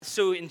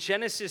So in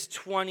Genesis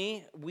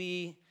 20,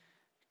 we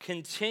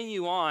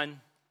continue on.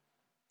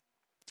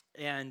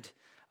 And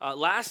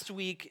last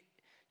week,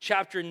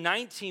 chapter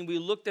 19, we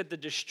looked at the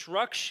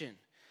destruction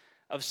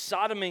of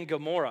Sodom and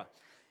Gomorrah.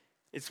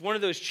 It's one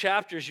of those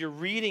chapters, you're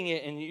reading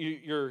it and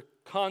you're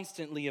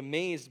constantly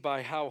amazed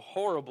by how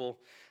horrible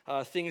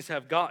things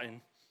have gotten.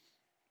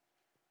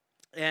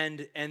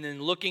 And then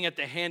looking at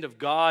the hand of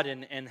God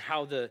and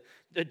how the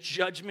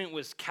judgment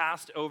was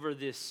cast over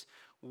this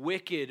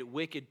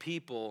wicked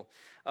people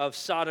of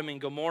Sodom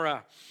and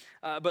Gomorrah.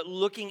 But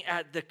looking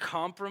at the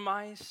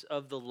compromise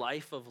of the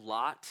life of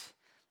Lot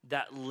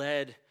that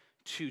led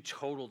to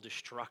total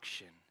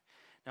destruction.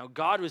 Now,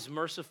 God was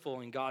merciful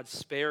and God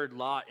spared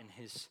Lot and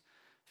his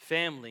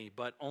family,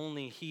 but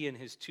only he and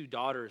his two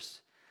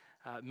daughters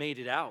made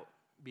it out.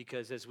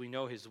 Because as we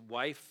know, his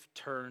wife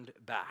turned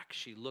back.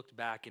 She looked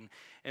back. And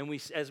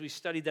as we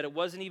studied that, it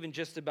wasn't even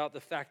just about the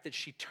fact that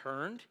she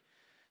turned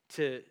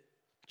to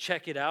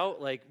check it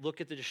out, like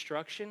look at the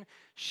destruction.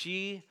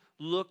 She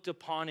looked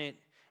upon it,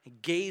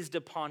 gazed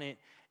upon it,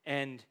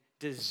 and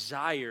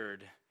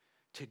desired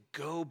to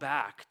go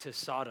back to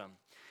Sodom.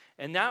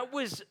 And that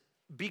was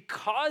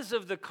because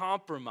of the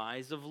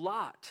compromise of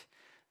Lot.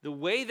 The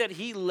way that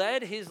he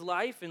led his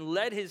life and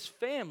led his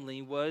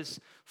family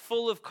was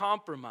full of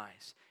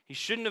compromise. He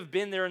shouldn't have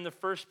been there in the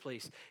first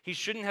place. He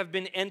shouldn't have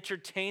been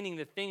entertaining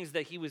the things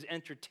that he was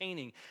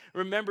entertaining.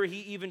 Remember, he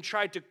even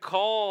tried to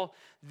call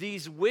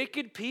these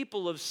wicked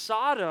people of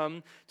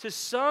Sodom to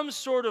some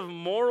sort of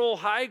moral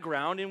high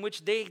ground in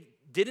which they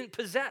didn't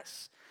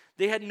possess.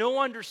 They had no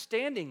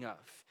understanding of.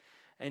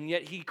 And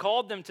yet he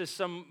called them to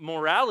some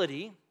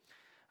morality,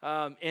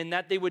 and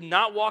that they would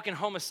not walk in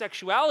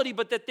homosexuality,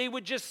 but that they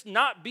would just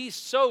not be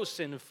so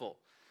sinful.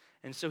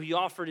 And so he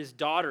offered his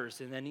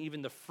daughters, and then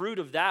even the fruit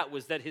of that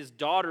was that his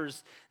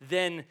daughters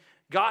then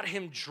got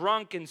him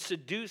drunk and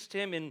seduced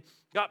him and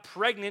got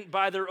pregnant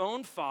by their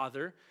own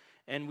father.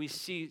 And we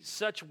see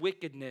such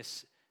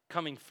wickedness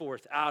coming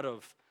forth out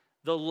of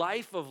the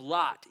life of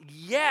Lot.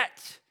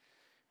 Yet,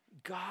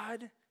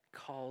 God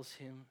calls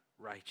him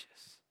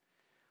righteous.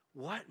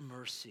 What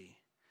mercy.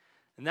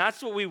 And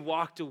that's what we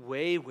walked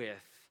away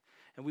with.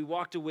 And we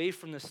walked away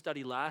from the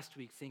study last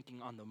week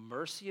thinking on the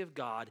mercy of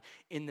God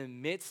in the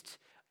midst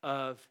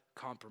of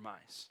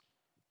compromise.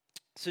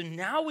 So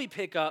now we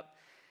pick up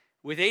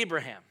with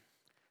Abraham.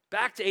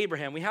 Back to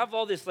Abraham. We have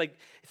all this, like,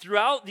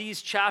 throughout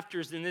these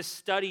chapters in this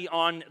study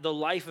on the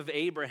life of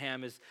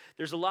Abraham,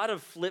 there's a lot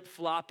of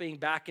flip-flopping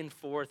back and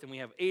forth, and we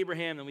have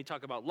Abraham, and we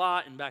talk about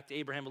Lot, and back to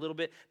Abraham a little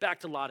bit, back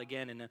to Lot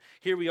again, and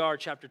here we are,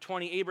 chapter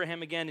 20,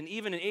 Abraham again, and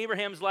even in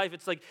Abraham's life,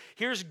 it's like,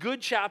 here's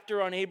good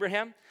chapter on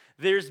Abraham,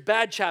 there's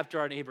bad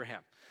chapter on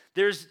Abraham.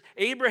 There's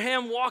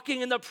Abraham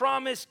walking in the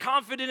promise,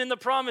 confident in the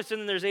promise, and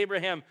then there's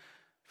Abraham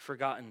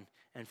forgotten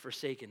and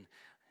forsaken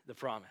the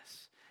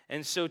promise.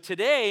 And so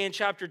today in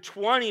chapter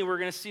 20, we're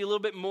going to see a little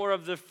bit more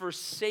of the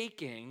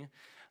forsaking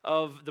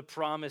of the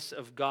promise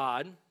of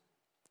God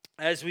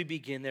as we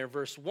begin there.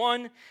 Verse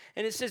 1,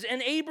 and it says,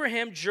 and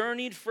Abraham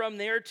journeyed from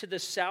there to the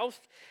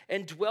south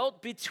and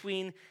dwelt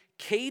between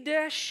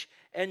Kadesh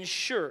and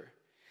Shur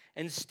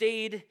and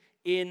stayed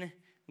in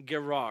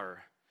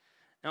Gerar.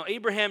 Now,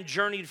 Abraham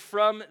journeyed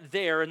from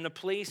there, and the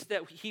place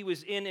that he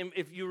was in, and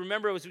if you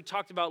remember, as we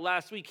talked about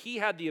last week, he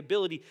had the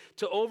ability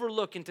to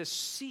overlook and to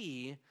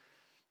see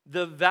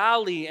the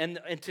valley and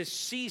to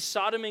see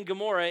Sodom and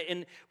Gomorrah.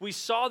 And we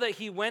saw that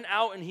he went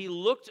out and he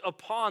looked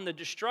upon the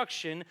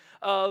destruction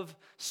of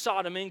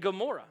Sodom and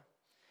Gomorrah.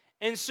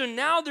 And so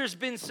now there's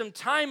been some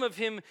time of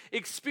him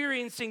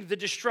experiencing the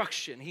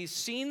destruction. He's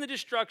seen the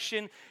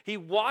destruction. He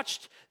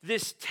watched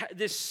this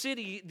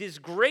city, this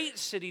great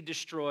city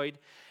destroyed.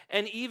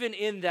 And even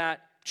in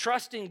that,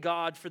 trusting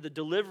God for the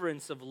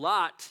deliverance of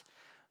Lot.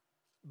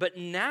 But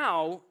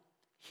now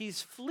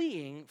he's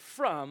fleeing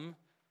from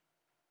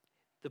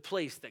the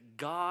place that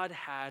God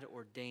had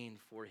ordained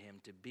for him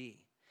to be.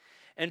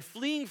 And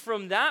fleeing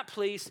from that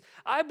place,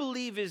 I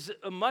believe, is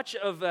much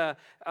of a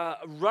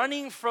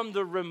running from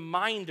the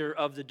reminder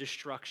of the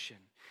destruction.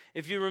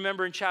 If you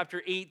remember in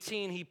chapter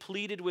 18, he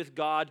pleaded with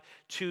God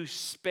to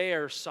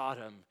spare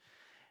Sodom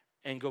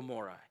and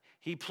Gomorrah.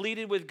 He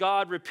pleaded with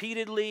God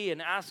repeatedly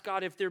and asked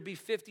God if there be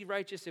 50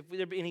 righteous,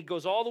 and he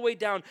goes all the way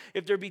down,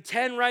 if there be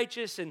 10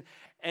 righteous,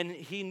 and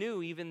he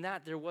knew even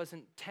that there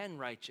wasn't 10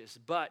 righteous,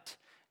 but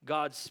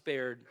God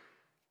spared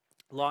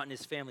Lot and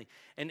his family,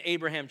 and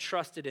Abraham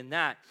trusted in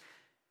that.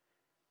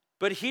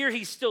 But here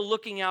he's still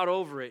looking out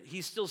over it.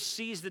 He still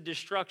sees the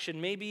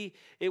destruction. Maybe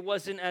it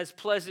wasn't as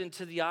pleasant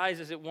to the eyes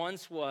as it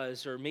once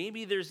was, or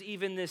maybe there's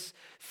even this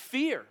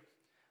fear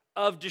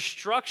of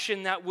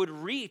destruction that would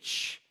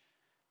reach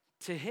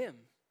to him,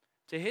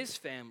 to his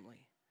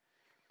family,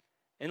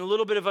 and a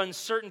little bit of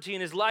uncertainty in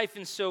his life.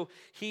 And so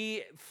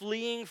he,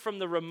 fleeing from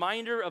the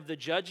reminder of the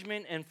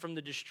judgment and from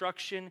the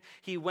destruction,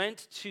 he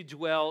went to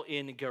dwell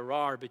in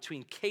Gerar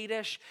between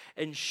Kadesh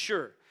and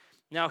Shur.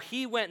 Now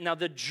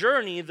the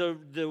journey,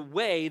 the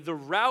way, the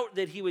route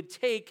that he would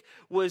take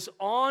was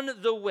on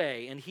the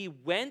way, and he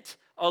went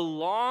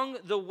along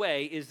the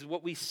way, is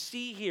what we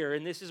see here,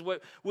 and this is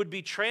what would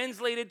be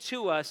translated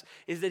to us,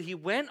 is that he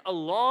went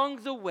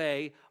along the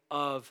way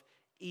of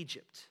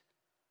Egypt.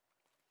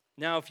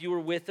 Now, if you were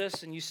with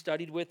us and you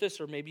studied with us,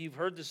 or maybe you've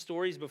heard the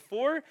stories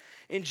before,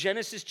 in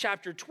Genesis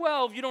chapter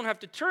 12, you don't have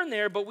to turn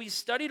there, but we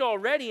studied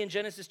already in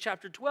Genesis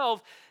chapter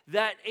 12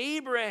 that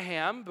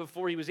Abraham,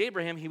 before he was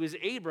Abraham, he was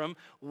Abram,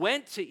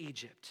 went to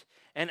Egypt.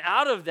 And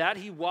out of that,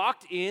 he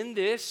walked in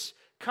this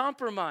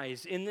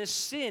compromise, in this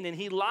sin, and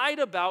he lied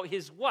about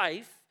his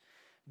wife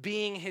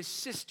being his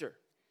sister.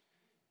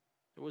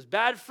 There was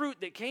bad fruit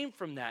that came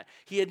from that.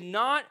 He had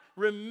not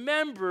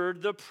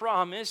remembered the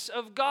promise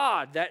of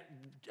God that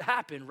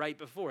happened right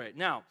before it.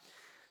 Now,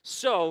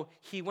 so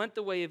he went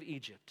the way of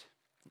Egypt.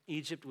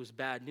 Egypt was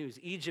bad news.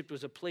 Egypt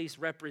was a place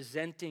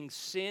representing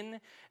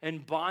sin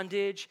and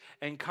bondage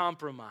and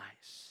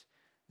compromise.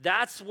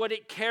 That's what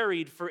it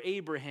carried for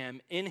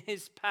Abraham in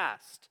his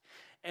past.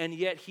 And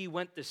yet he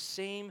went the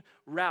same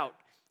route.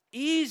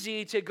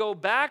 Easy to go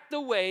back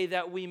the way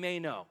that we may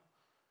know.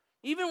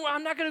 Even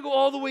I'm not going to go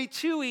all the way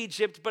to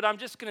Egypt, but I'm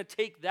just going to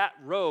take that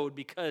road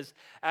because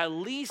at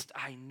least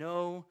I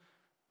know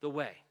the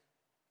way.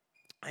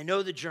 I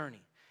know the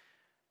journey.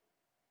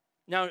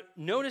 Now,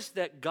 notice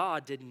that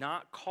God did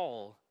not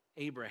call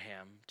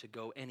Abraham to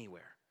go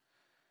anywhere.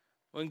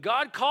 When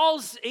God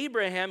calls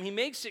Abraham, he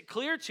makes it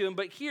clear to him,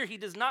 but here he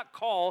does not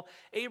call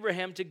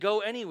Abraham to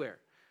go anywhere.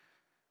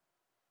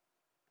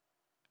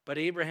 But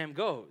Abraham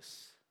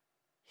goes.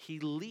 He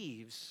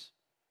leaves.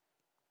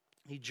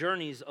 He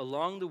journeys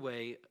along the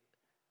way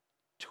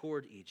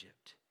toward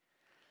Egypt.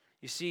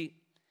 You see,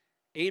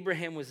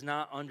 Abraham was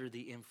not under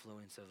the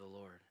influence of the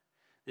Lord.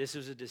 This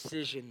was a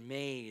decision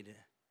made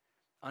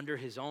under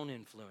his own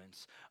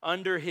influence,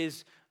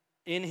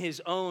 in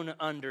his own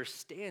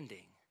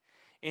understanding,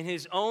 in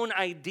his own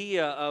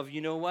idea of, you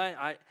know what,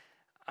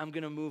 I'm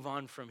going to move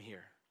on from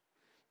here.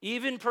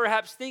 Even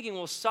perhaps thinking,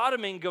 well,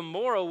 Sodom and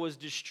Gomorrah was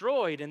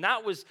destroyed, and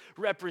that was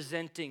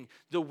representing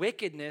the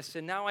wickedness,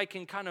 and now I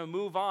can kind of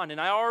move on. And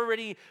I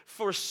already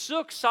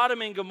forsook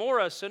Sodom and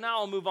Gomorrah, so now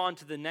I'll move on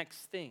to the next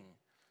thing.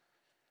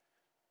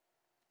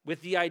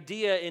 With the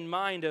idea in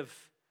mind of,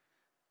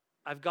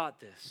 I've got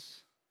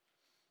this.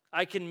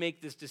 I can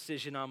make this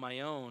decision on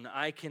my own.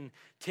 I can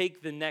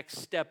take the next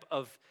step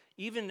of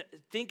even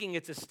thinking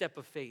it's a step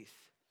of faith.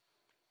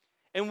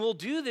 And we'll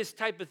do this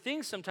type of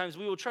thing sometimes.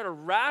 We will try to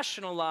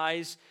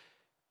rationalize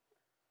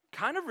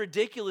kind of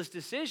ridiculous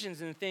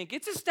decisions and think,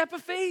 it's a step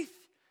of faith.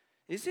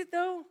 Is it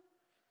though?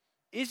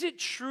 Is it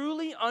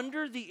truly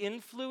under the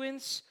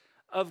influence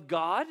of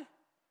God?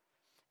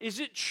 Is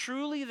it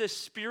truly the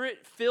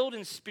Spirit-filled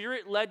and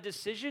Spirit-led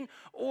decision?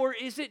 Or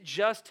is it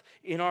just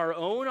in our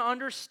own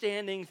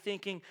understanding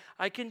thinking,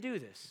 I can do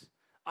this.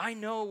 I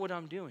know what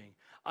I'm doing.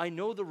 I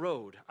know the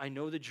road. I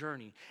know the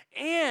journey.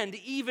 And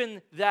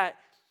even that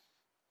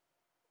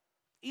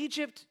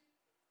Egypt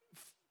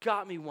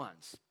got me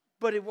once,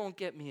 but it won't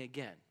get me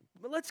again.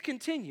 But let's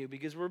continue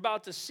because we're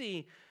about to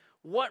see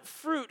what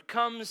fruit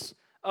comes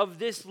of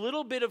this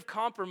little bit of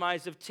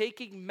compromise of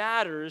taking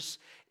matters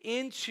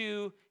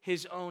into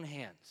his own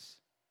hands.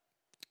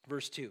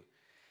 Verse 2.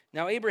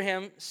 Now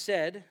Abraham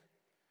said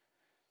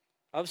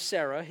of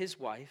Sarah, his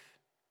wife,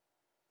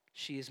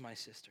 she is my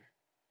sister.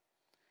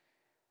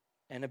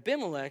 And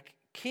Abimelech,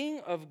 king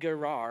of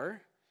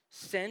Gerar,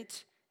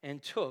 sent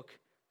and took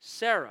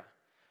Sarah.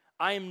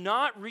 I am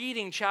not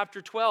reading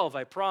chapter 12,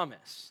 I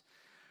promise.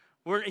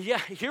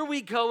 Here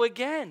we go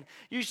again.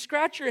 You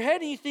scratch your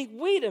head and you think,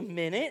 wait a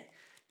minute,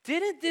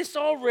 didn't this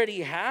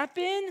already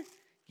happen?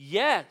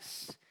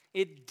 Yes,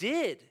 it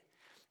did.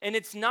 And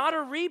it's not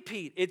a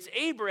repeat. It's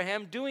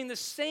Abraham doing the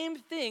same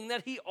thing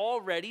that he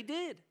already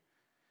did.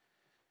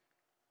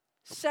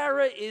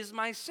 Sarah is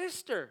my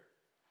sister.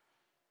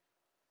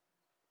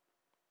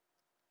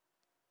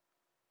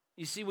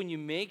 You see, when you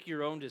make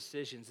your own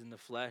decisions in the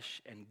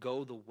flesh and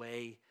go the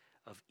way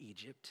of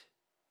Egypt,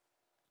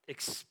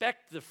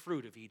 expect the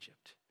fruit of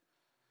Egypt.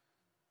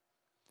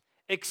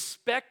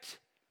 Expect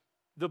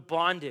the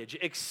bondage.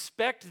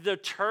 Expect the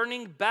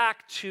turning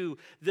back to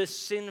the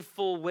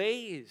sinful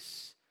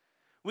ways.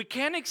 We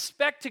can't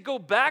expect to go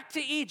back to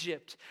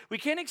Egypt. We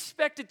can't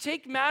expect to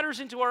take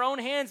matters into our own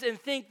hands and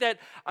think that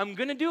I'm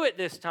going to do it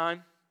this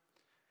time.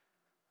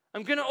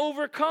 I'm going to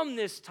overcome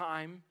this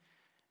time.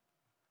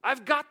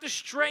 I've got the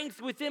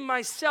strength within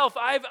myself.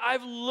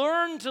 I've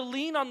learned to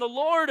lean on the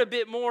Lord a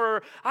bit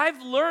more.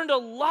 I've learned a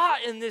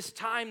lot in this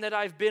time that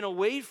I've been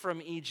away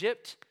from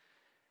Egypt.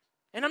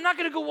 And I'm not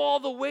going to go all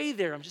the way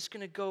there. I'm just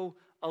going to go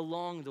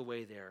along the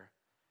way there.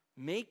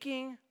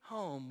 Making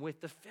home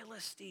with the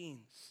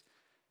Philistines.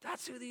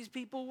 That's who these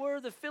people were,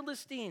 the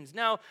Philistines.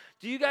 Now,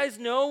 do you guys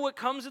know what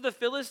comes of the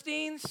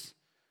Philistines?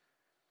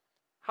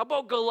 How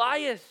about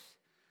Goliath?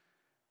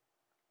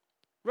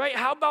 Right?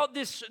 How about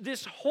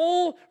this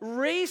whole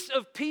race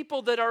of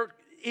people that are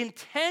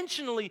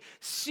intentionally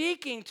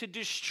seeking to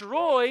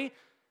destroy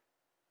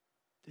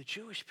the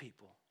Jewish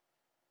people?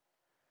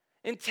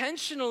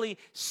 Intentionally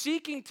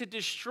seeking to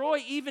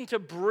destroy, even to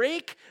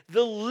break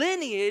the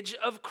lineage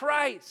of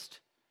Christ.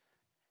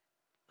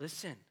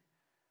 Listen,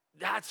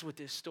 That's what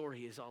this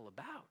story is all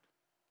about.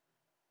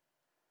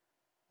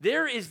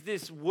 There is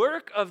this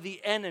work of the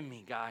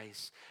enemy,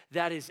 guys,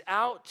 that is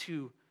out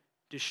to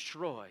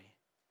destroy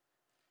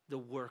the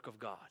work of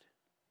God.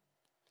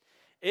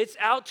 It's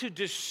out to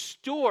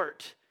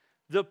distort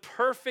the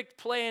perfect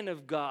plan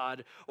of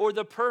God or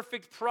the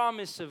perfect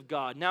promise of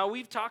God. Now,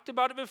 we've talked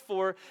about it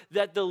before,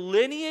 that the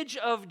lineage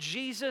of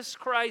Jesus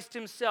Christ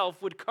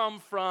himself would come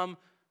from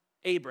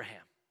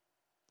Abraham.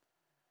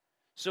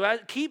 So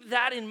keep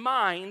that in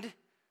mind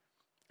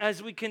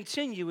as we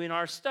continue in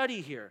our study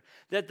here,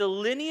 that the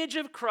lineage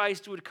of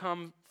Christ would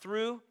come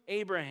through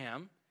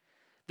Abraham,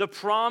 the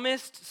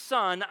promised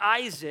son,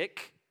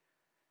 Isaac,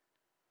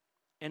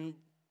 and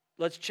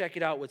let's check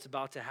it out what's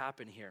about to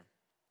happen here.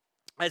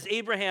 As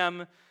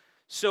Abraham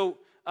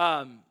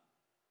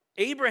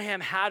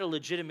had a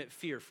legitimate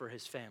fear for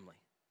his family,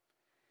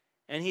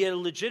 and he had a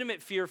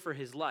legitimate fear for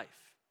his life.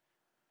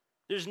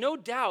 There's no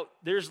doubt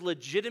there's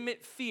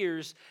legitimate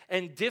fears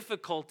and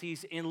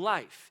difficulties in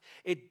life.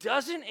 It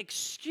doesn't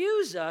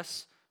excuse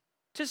us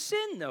to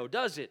sin, though,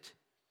 does it?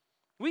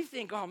 We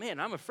think, oh man,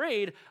 I'm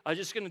afraid. I'm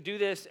just going to do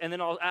this and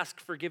then I'll ask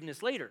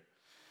forgiveness later.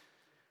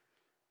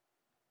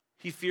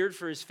 He feared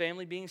for his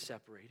family being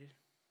separated.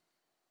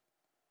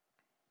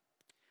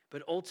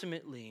 But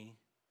ultimately,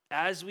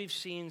 as we've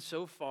seen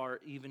so far,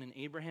 even in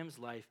Abraham's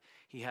life,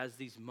 he has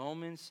these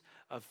moments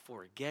of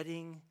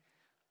forgetting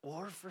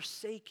or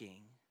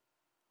forsaking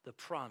the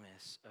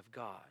promise of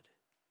God.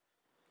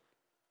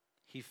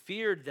 He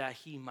feared that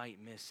he might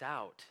miss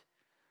out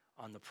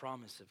on the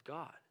promise of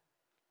God.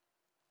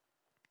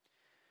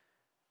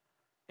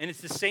 And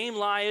it's the same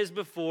lie as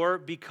before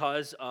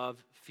because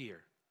of fear.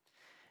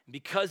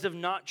 Because of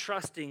not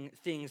trusting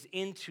things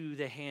into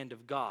the hand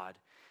of God,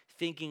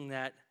 thinking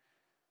that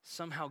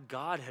somehow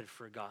God had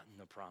forgotten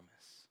the promise.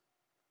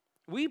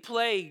 We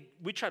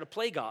try to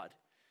play God.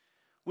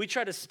 We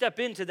try to step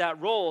into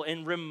that role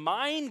and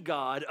remind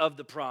God of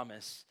the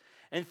promise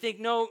and think,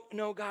 no,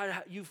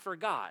 God, you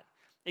forgot.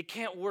 It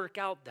can't work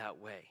out that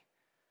way.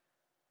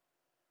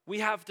 We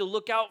have to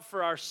look out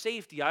for our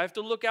safety. I have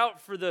to look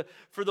out for the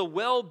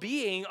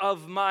well-being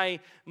of my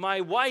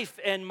wife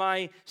and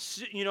my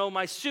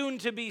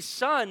soon-to-be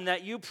son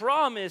that you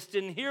promised.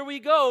 And here we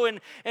go.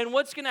 And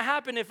what's going to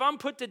happen if I'm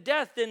put to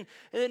death? And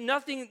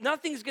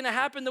nothing's going to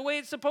happen the way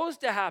it's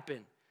supposed to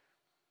happen.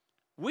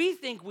 We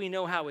think we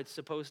know how it's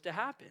supposed to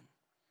happen.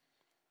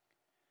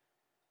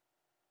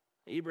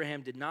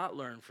 Abraham did not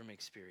learn from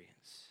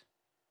experience,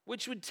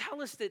 which would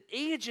tell us that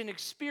age and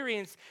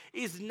experience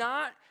is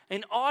not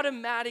an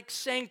automatic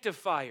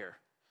sanctifier.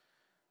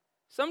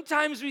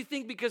 Sometimes we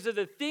think because of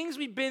the things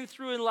we've been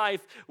through in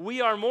life,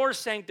 we are more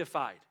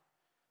sanctified.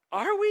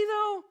 Are we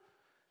though?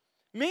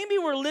 Maybe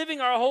we're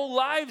living our whole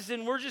lives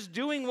and we're just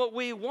doing what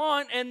we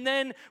want, and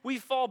then we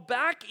fall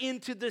back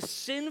into the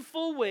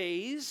sinful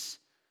ways,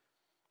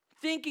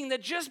 thinking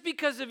that just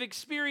because of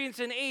experience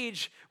and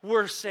age,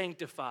 we're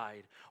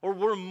sanctified or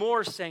we're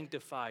more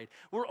sanctified.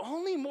 We're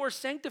only more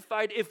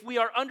sanctified if we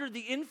are under the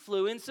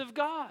influence of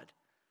God.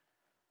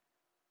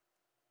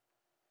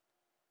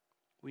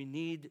 We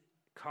need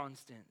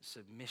constant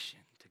submission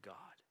to God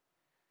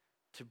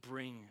to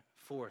bring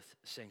forth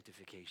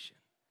sanctification.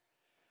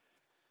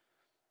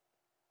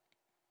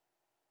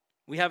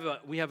 We have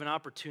an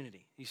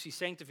opportunity. You see,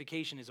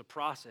 sanctification is a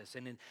process,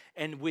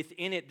 and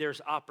within it there's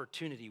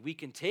opportunity. We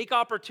can take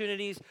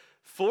opportunities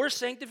for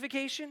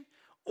sanctification,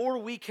 or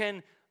we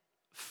can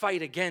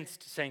fight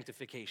against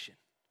sanctification.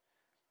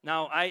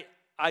 Now,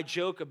 I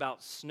joke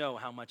about snow,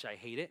 how much I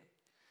hate it.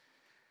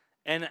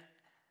 And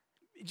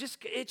it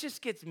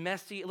just gets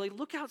messy. Like,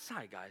 look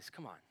outside, guys.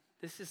 Come on.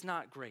 This is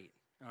not great,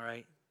 all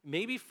right?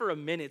 Maybe for a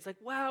minute, it's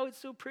like, wow, it's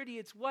so pretty,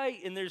 it's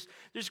white, and there's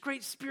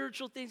great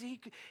spiritual things.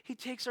 He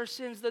takes our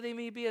sins, though they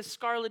may be as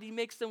scarlet, he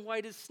makes them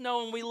white as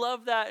snow, and we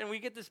love that, and we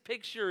get this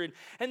picture,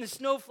 and the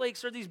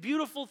snowflakes are these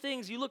beautiful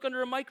things. You look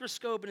under a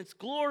microscope, and it's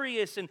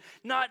glorious, and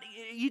not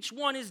each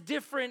one is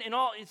different, and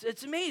all.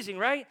 It's amazing,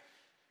 right?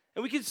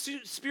 And we can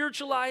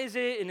spiritualize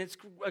it, and it's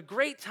a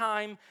great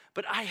time,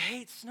 but I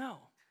hate snow.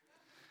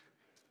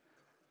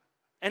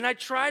 And I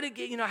try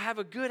to have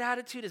a good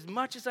attitude as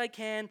much as I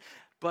can,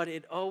 but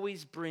it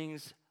always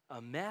brings a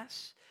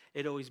mess.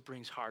 It always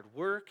brings hard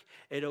work.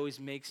 It always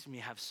makes me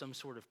have some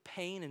sort of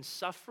pain and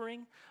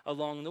suffering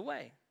along the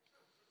way.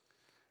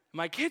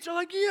 My kids are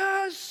like,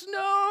 yes,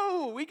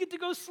 snow. We get to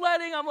go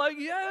sledding. I'm like,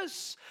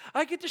 yes.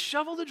 I get to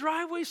shovel the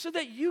driveway so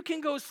that you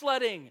can go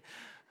sledding.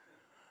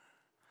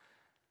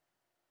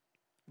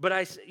 But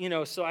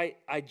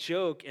I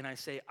joke and I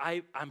say,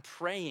 I'm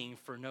praying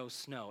for no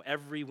snow.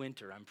 Every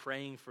winter, I'm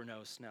praying for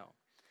no snow.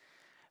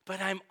 But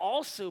I'm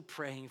also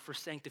praying for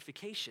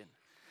sanctification.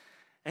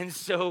 And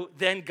so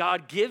then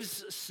God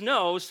gives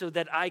snow so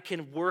that I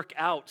can work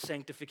out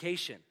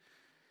sanctification.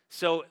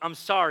 So I'm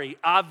sorry,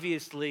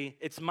 obviously,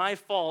 it's my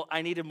fault.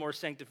 I needed more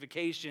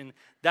sanctification.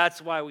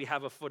 That's why we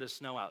have a foot of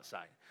snow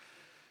outside.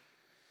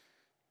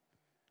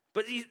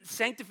 But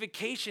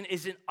sanctification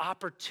is an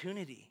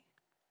opportunity.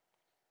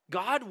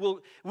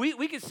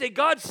 We can say,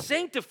 God,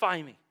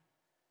 sanctify me.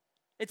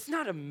 It's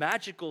not a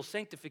magical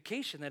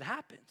sanctification that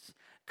happens.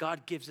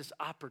 God gives us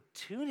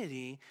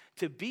opportunity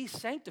to be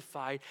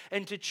sanctified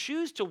and to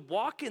choose to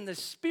walk in the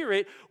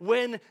Spirit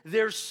when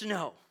there's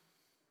snow.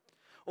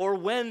 Or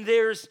when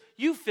there's,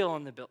 you fill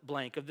in the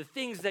blank of the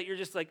things that you're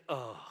just like,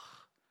 oh.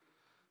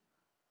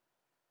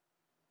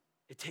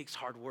 It takes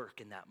hard work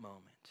in that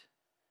moment.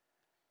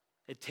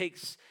 It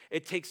takes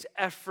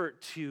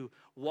effort to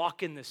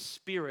walk in the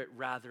Spirit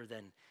rather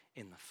than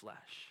in the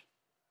flesh.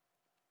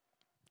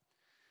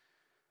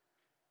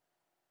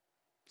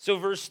 So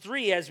verse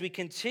 3, as we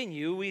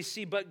continue, we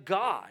see, but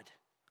God,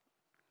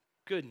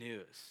 good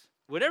news.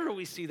 Whenever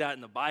we see that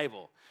in the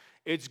Bible,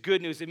 it's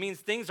good news. It means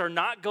things are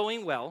not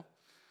going well,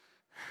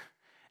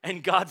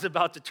 and God's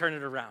about to turn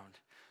it around.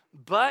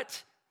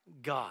 But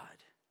God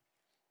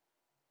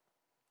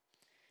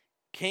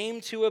came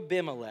to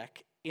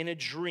Abimelech in a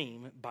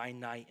dream by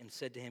night and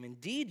said to him,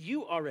 indeed,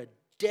 you are a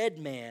dead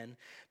man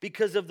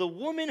because of the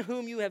woman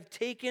whom you have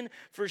taken,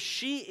 for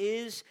she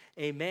is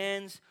a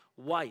man's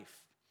wife.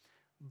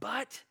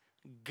 But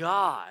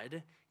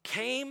God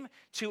came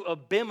to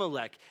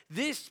Abimelech,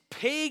 this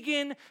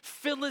pagan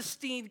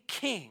Philistine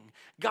king.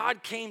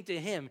 God came to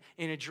him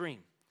in a dream.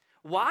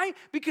 Why?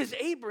 Because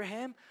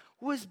Abraham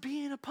was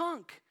being a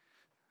punk.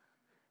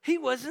 He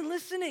wasn't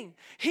listening.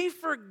 He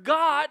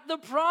forgot the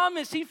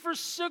promise. He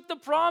forsook the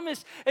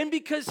promise. And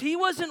because he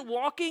wasn't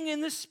walking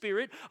in the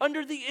Spirit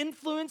under the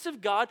influence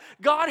of God,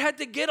 God had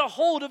to get a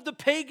hold of the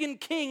pagan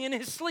king in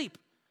his sleep.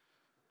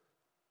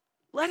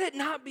 Let it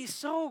not be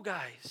so,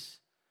 guys.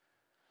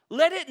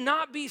 Let it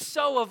not be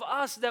so of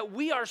us that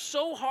we are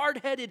so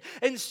hard-headed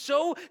and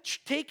so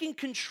taking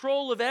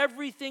control of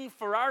everything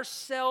for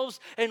ourselves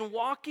and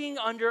walking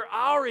under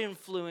our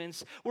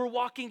influence. We're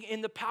walking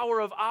in the power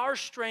of our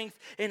strength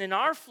and in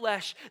our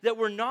flesh, that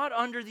we're not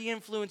under the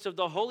influence of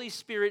the Holy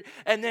Spirit.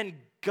 And then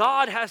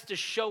God has to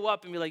show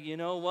up and be like, you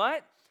know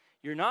what?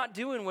 You're not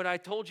doing what I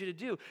told you to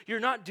do. You're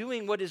not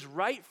doing what is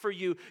right for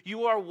you.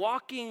 You are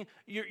walking,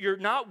 you're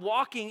not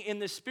walking in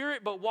the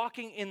Spirit, but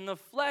walking in the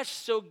flesh.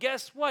 So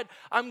guess what?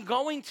 I'm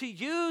going to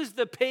use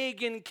the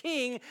pagan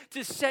king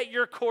to set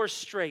your course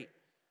straight.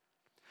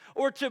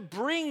 Or to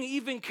bring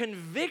even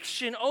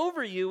conviction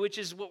over you, which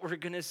is what we're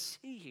going to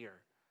see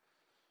here.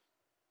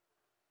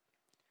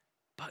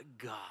 But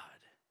God,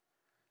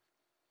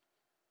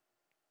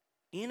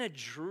 in a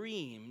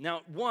dream.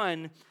 Now,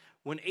 one,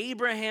 when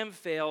Abraham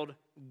failed,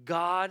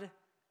 God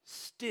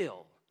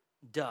still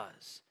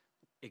does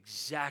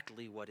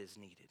exactly what is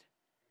needed.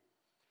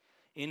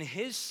 In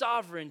his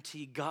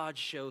sovereignty, God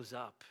shows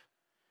up.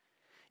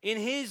 In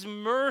his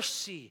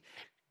mercy,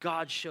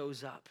 God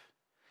shows up.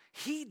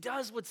 He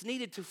does what's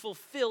needed to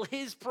fulfill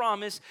his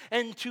promise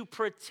and to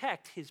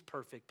protect his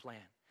perfect plan.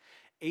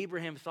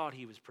 Abraham thought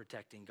he was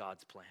protecting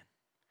God's plan.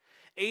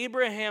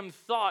 Abraham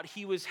thought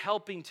he was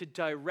helping to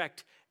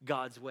direct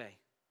God's way.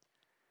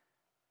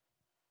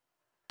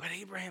 But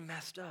Abraham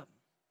messed up.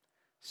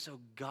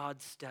 So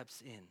God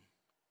steps in.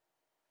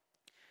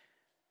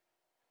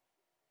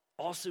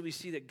 Also, we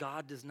see that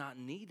God does not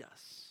need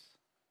us,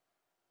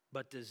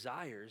 but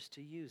desires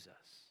to use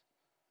us.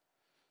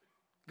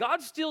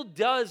 God still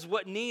does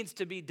what needs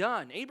to be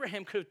done.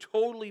 Abraham could have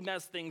totally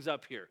messed things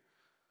up here.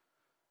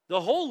 The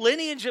whole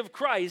lineage of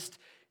Christ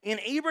in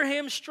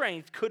Abraham's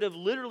strength could have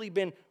literally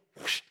been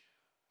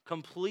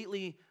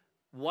completely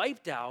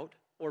wiped out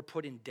or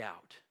put in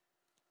doubt.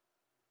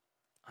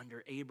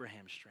 Under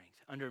Abraham's strength,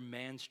 under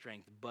man's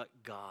strength, but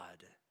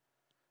God.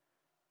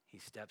 He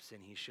steps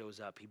in, he shows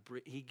up.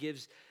 He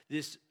gives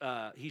this,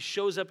 he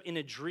shows up in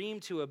a dream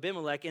to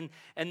Abimelech, and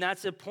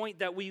that's a point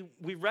that we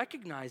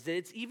recognize, that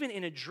it's even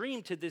in a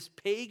dream to this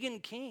pagan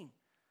king.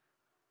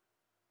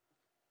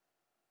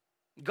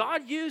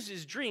 God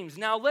uses dreams.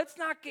 Now, let's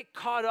not get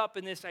caught up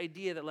in this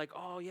idea that like,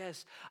 oh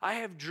yes, I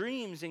have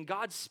dreams and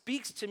God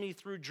speaks to me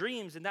through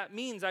dreams, and that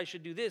means I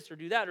should do this or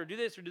do that or do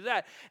this or do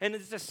that. And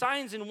it's the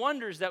signs and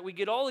wonders that we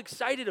get all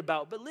excited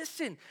about. But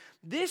listen,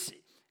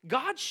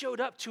 God showed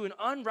up to an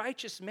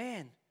unrighteous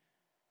man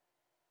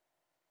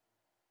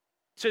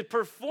to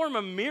perform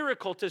a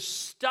miracle, to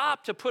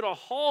stop, to put a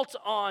halt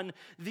on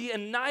the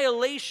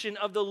annihilation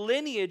of the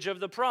lineage of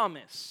the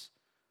promise.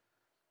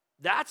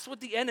 That's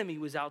what the enemy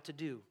was out to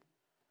do.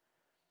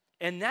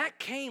 And that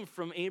came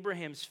from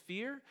Abraham's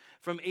fear,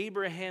 from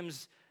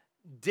Abraham's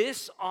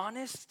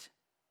dishonest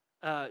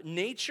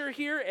nature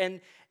here,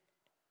 and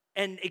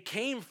it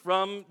came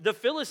from the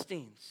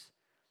Philistines.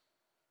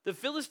 The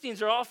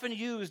Philistines are often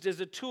used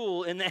as a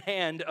tool in the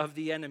hand of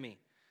the enemy.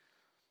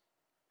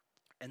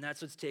 And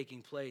that's what's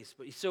taking place.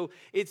 But so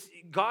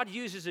God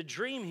uses a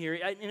dream here,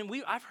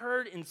 and I've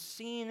heard and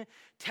seen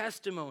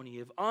testimony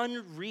of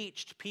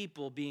unreached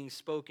people being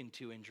spoken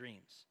to in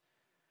dreams.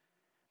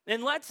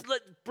 And let's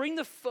bring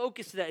the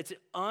focus to that. It's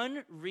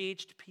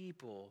unreached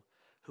people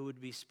who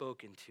would be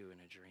spoken to in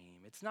a dream.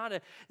 It's not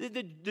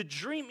the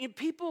dream.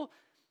 People,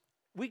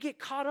 we get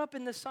caught up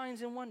in the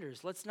signs and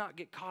wonders. Let's not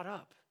get caught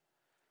up.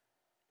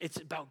 It's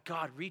about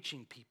God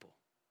reaching people.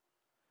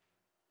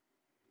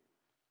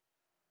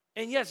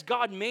 And yes,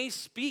 God may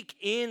speak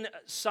in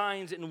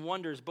signs and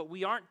wonders, but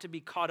we aren't to be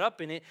caught up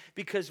in it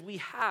because we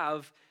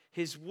have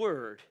his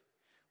word.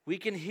 We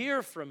can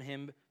hear from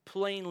him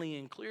plainly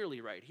and clearly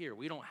right here.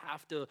 We don't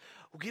have to,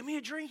 give me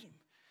a dream.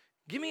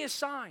 Give me a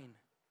sign.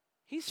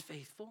 He's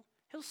faithful.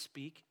 He'll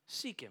speak.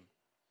 Seek him.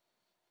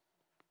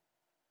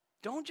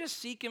 Don't just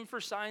seek him for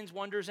signs,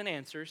 wonders, and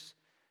answers.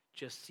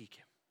 Just seek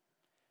him.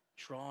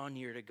 Draw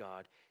near to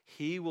God.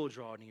 He will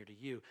draw near to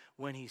you.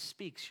 When he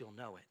speaks, you'll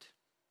know it.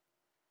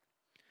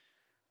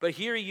 But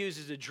here he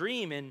uses a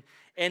dream, and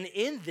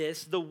in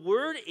this, the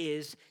word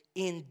is,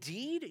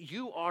 indeed,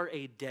 you are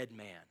a dead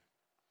man.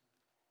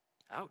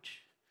 Ouch.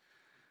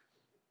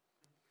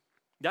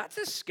 That's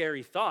a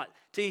scary thought.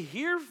 To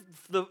hear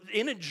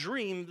in a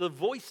dream the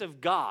voice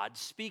of God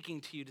speaking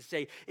to you to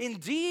say,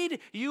 indeed,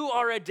 you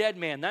are a dead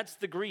man. That's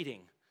the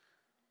greeting.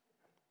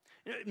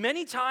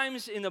 Many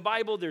times in the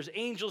Bible, there's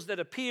angels that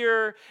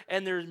appear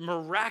and there's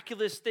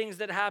miraculous things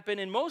that happen.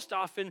 And most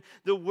often,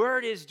 the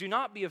word is, do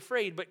not be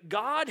afraid. But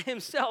God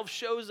himself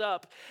shows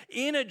up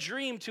in a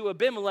dream to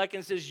Abimelech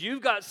and says,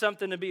 you've got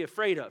something to be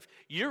afraid of.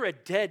 You're a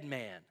dead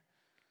man.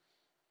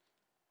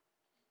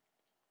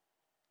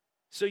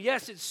 So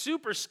yes, it's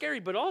super scary,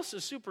 but also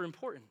super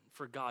important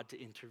for God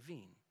to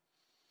intervene.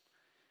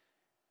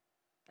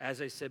 As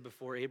I said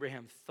before,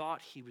 Abraham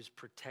thought he was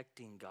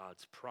protecting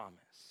God's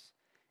promise.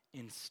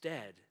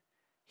 Instead,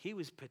 he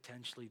was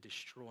potentially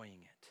destroying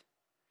it.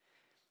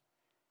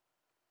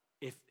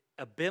 If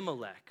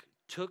Abimelech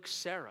took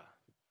Sarah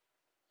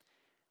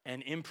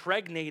and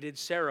impregnated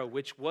Sarah,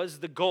 which was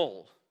the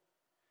goal,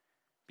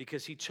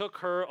 because he took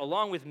her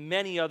along with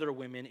many other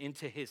women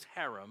into his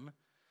harem,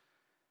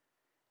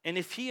 and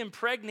if he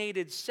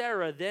impregnated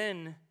Sarah,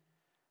 then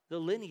the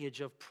lineage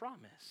of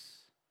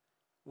promise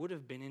would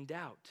have been in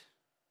doubt.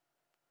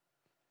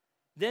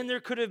 Then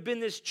there could have been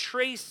this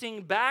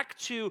tracing back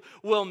to,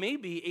 well,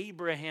 maybe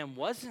Abraham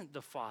wasn't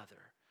the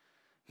father.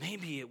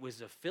 Maybe it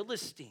was a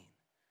Philistine.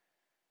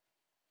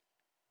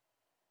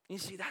 You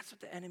see, that's what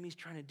the enemy's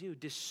trying to do,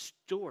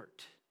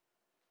 distort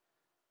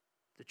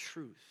the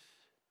truth.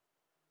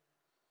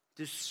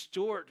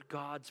 Distort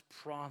God's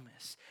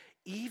promise.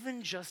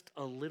 Even just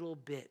a little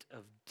bit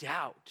of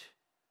doubt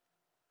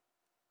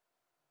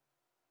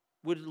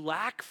would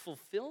lack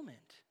fulfillment.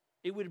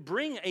 It would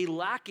bring a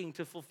lacking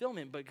to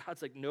fulfillment, but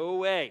God's like, no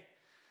way.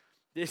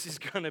 This is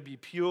going to be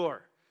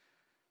pure.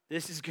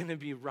 This is going to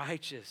be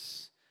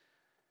righteous.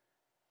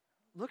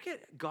 Look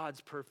at God's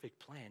perfect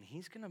plan.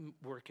 He's going to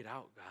work it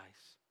out, guys.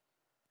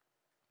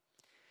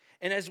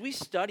 And as we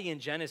study in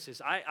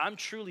Genesis, I'm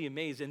truly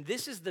amazed. And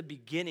this is the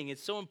beginning.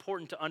 It's so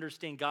important to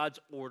understand God's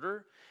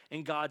order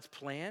and God's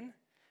plan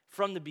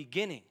from the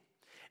beginning.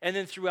 And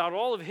then throughout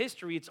all of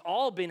history, it's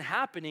all been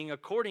happening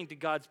according to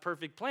God's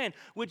perfect plan,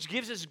 which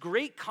gives us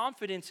great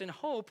confidence and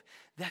hope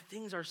that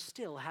things are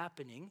still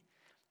happening,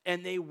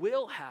 and they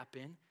will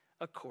happen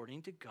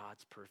according to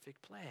God's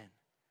perfect plan.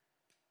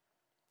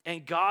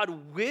 And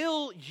God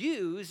will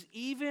use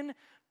even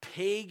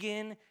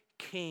pagan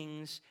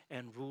kings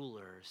and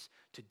rulers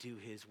to do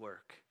his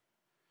work.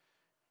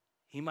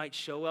 He might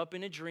show up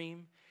in a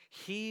dream.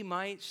 He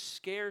might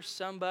scare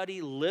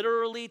somebody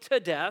literally to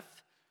death.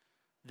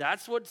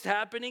 That's what's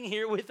happening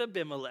here with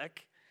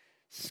Abimelech.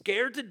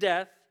 Scared to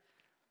death.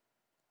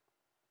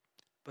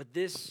 But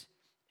this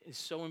is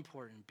so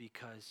important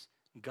because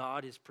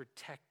God is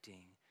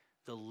protecting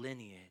the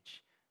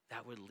lineage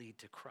that would lead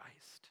to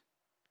Christ.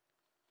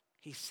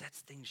 He sets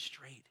things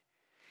straight.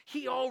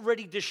 He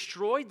already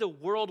destroyed the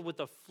world with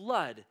a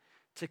flood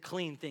to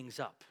clean things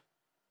up.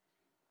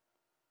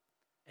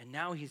 And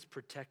now he's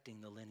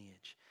protecting the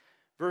lineage.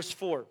 Verse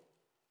 4,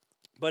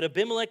 but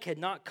Abimelech had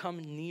not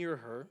come near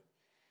her.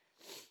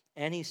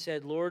 And he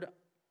said, Lord,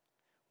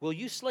 will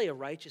you slay a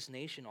righteous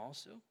nation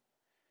also?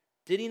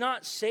 Did he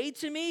not say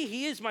to me,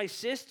 he is my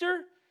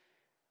sister?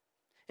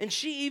 And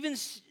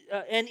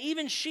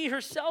even she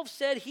herself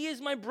said, he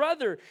is my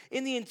brother.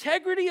 In the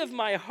integrity of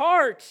my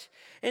heart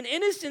and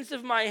innocence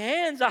of my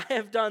hands, I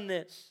have done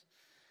this.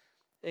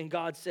 And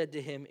God said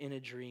to him in a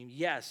dream,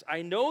 yes,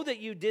 I know that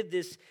you did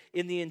this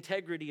in the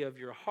integrity of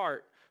your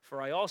heart,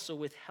 for I also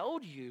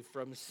withheld you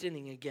from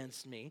sinning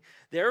against me.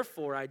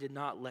 Therefore, I did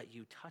not let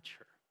you touch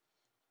her.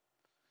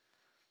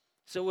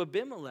 So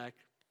Abimelech,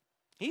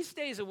 he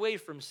stays away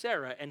from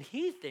Sarah, and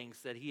he thinks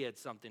that he had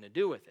something to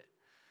do with it.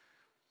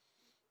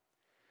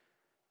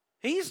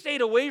 He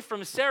stayed away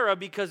from Sarah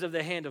because of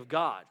the hand of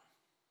God.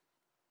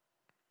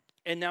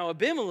 And now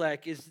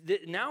Abimelech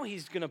now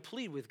he's going to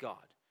plead with God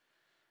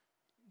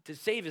to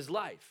save his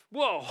life.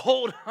 Whoa,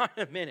 hold on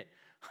a minute.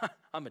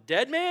 I'm a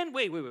dead man?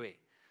 Wait.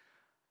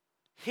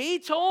 He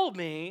told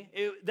me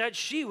that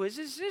she was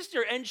his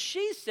sister, and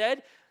she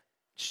said,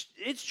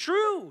 it's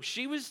true.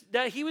 He was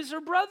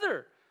her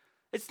brother.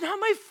 It's not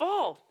my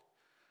fault.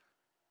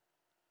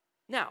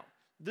 Now,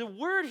 the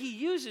word he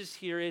uses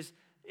here is,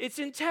 it's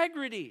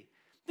integrity.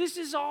 This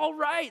is all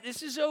right.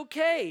 This is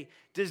okay.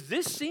 Does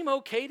this seem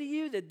okay to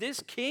you that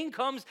this king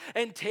comes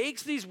and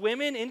takes these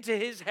women into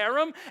his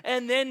harem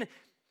and then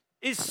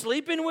is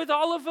sleeping with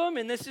all of them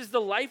and this is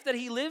the life that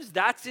he lives,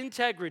 that's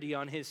integrity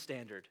on his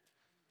standard.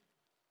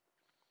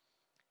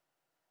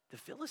 The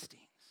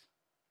Philistines.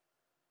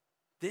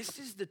 This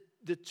is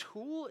the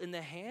tool in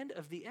the hand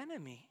of the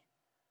enemy.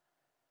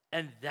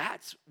 And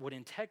that's what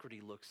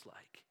integrity looks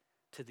like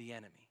to the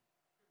enemy.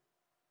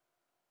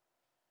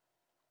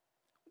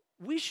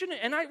 We shouldn't,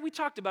 and we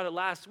talked about it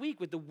last week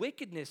with the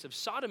wickedness of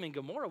Sodom and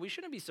Gomorrah. We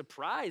shouldn't be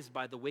surprised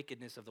by the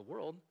wickedness of the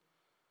world.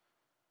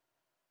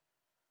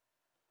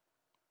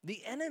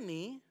 The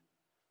enemy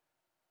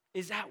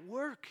is at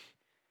work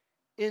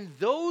in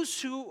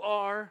those who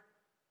are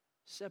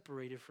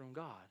separated from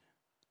God.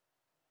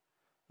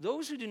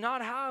 Those who do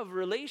not have a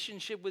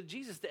relationship with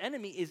Jesus, the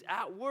enemy is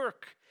at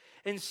work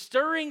and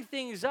stirring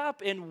things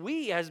up, and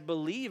we as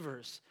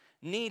believers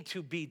need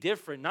to be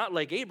different, not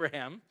like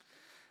Abraham.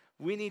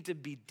 We need to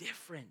be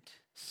different,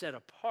 set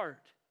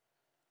apart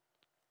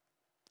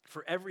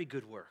for every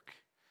good work.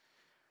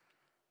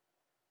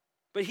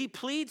 But he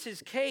pleads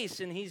his case,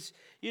 and he's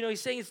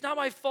saying, it's not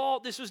my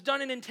fault. This was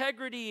done in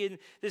integrity, and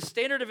the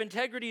standard of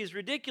integrity is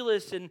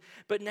ridiculous.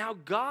 But now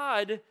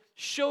God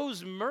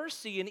shows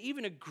mercy and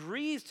even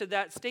agrees to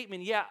that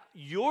statement. Yeah,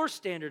 your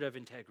standard of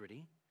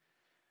integrity.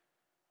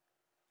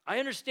 I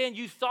understand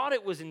you thought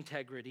it was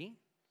integrity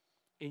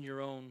in your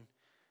own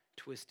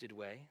twisted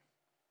way.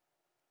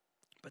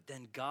 But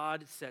then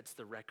God sets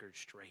the record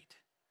straight.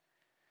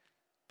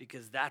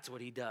 Because that's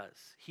what he does.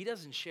 He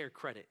doesn't share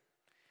credit.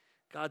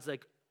 God's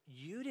like,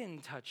 you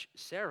didn't touch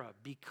Sarah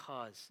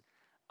because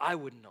I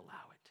wouldn't allow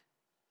it.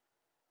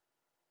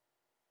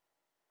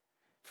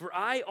 For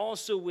I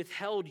also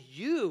withheld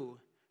you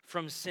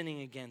from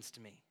sinning against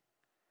me.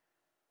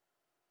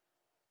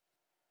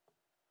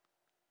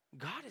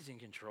 God is in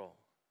control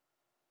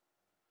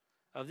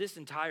of this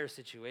entire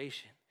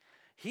situation.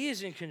 He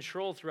is in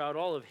control throughout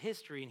all of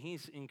history, and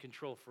he's in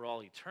control for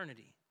all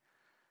eternity.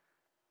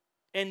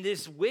 And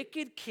this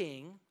wicked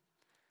king,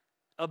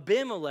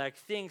 Abimelech,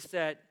 thinks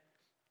that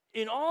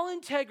in all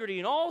integrity,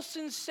 in all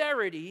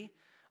sincerity,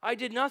 I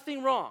did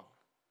nothing wrong.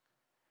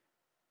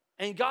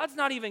 And God's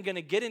not even going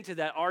to get into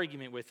that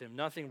argument with him.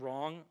 Nothing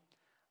wrong.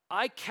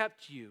 I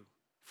kept you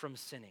from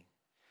sinning.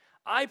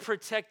 I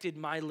protected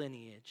my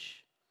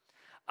lineage.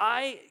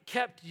 I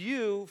kept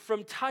you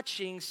from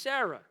touching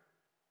Sarah.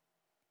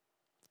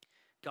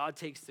 God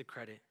takes the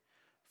credit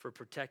for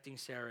protecting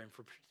Sarah and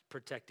for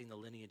protecting the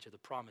lineage of the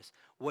promise.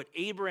 What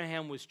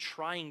Abraham was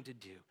trying to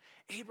do,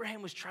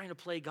 Abraham was trying to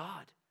play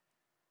God.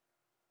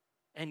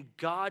 And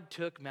God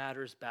took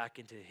matters back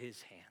into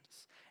his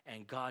hands.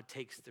 And God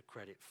takes the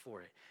credit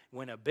for it.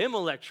 When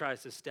Abimelech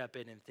tries to step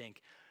in and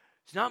think,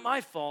 it's not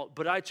my fault,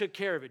 but I took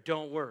care of it,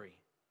 don't worry.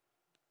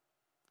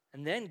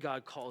 And then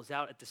God calls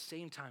out, at the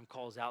same time,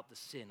 calls out the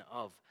sin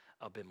of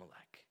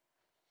Abimelech.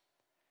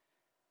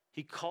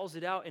 He calls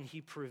it out and he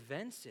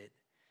prevents it.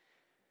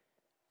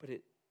 But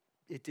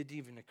it didn't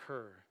even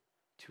occur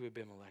to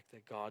Abimelech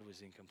that God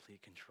was in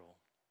complete control.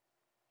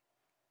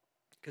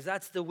 Because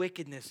that's the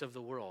wickedness of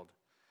the world.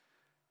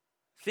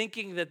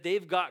 Thinking that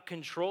they've got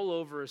control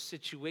over a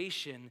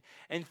situation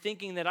and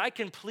thinking that I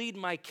can plead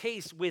my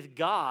case with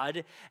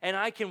God and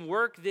I can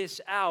work this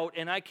out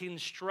and I can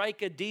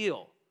strike a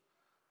deal.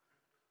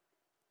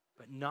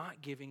 But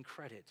not giving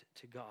credit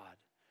to God,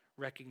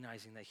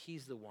 recognizing that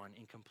he's the one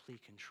in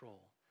complete control.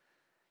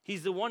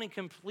 He's the one in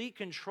complete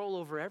control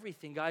over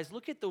everything. Guys,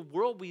 look at the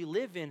world we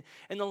live in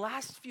the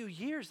last few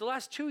years, the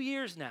last 2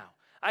 years now.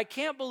 I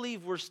can't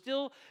believe we're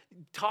still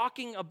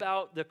talking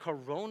about the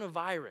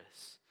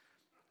coronavirus.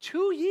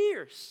 2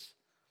 years.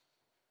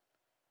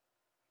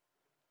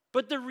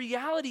 But the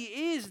reality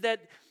is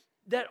that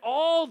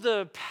all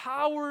the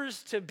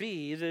powers to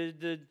be,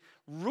 the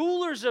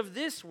rulers of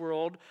this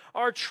world,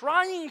 are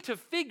trying to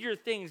figure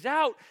things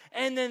out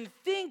and then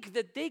think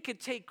that they could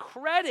take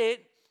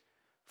credit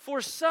for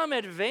some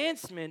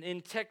advancement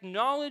in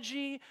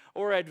technology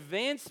or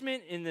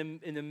advancement in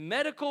the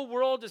medical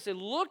world to say,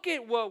 look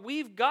at what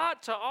we've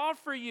got to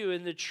offer you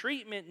in the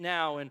treatment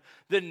now, and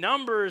the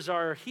numbers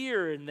are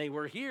here, and they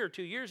were here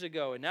 2 years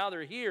ago, and now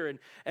they're here,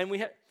 and we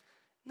have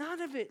none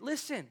of it.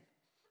 Listen,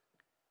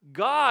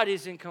 God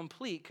is in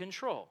complete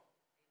control.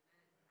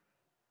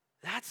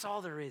 That's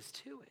all there is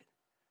to it.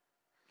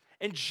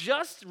 And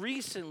just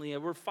recently,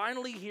 we're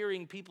finally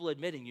hearing people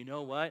admitting, you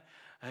know what?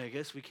 I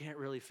guess we can't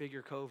really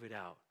figure COVID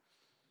out.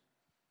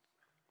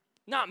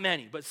 Not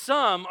many, but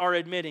some are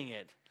admitting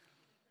it.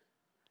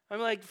 I'm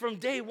like, from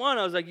day one,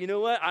 I was like, you know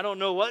what? I don't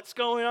know what's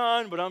going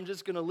on, but I'm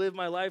just going to live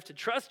my life to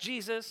trust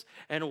Jesus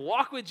and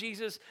walk with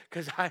Jesus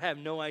because I have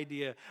no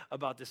idea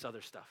about this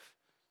other stuff.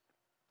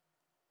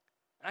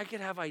 I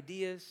could have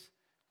ideas.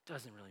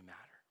 Doesn't really matter.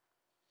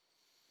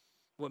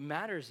 What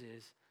matters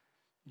is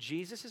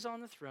Jesus is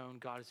on the throne.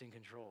 God is in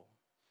control.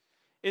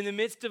 In the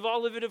midst of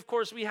all of it, of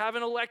course, we have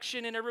an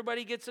election and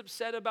everybody gets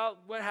upset about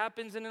what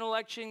happens in an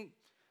election.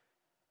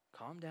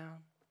 Calm down.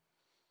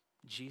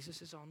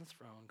 Jesus is on the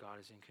throne. God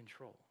is in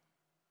control.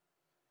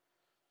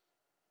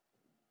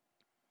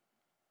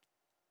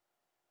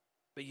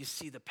 But you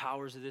see, the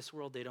powers of this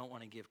world, they don't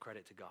want to give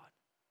credit to God.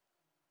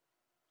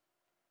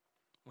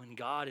 when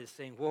God is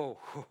saying, whoa,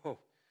 whoa,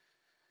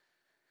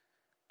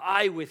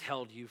 I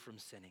withheld you from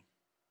sinning.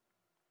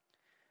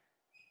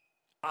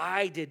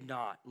 I did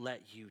not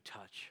let you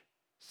touch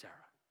Sarah.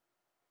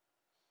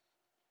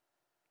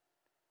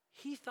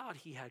 He thought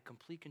he had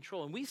complete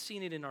control. And we've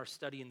seen it in our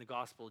study in the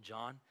Gospel of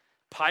John.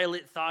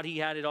 Pilate thought he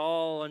had it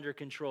all under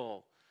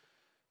control.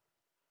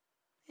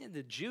 And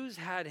the Jews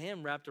had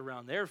him wrapped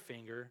around their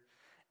finger.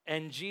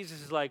 And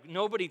Jesus is like,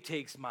 nobody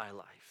takes my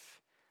life,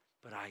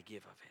 but I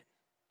give of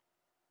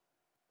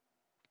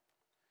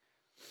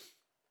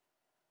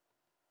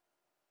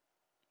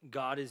it.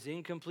 God is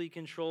in complete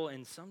control.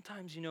 And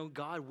sometimes,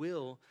 God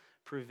will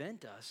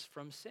prevent us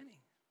from sinning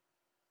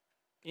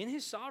in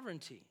his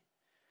sovereignty.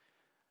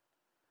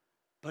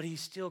 But he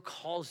still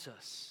calls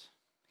us.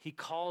 He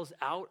calls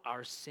out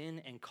our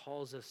sin and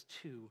calls us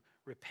to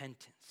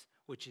repentance,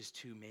 which is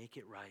to make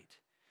it right,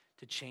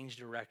 to change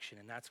direction.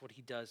 And that's what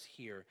he does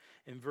here.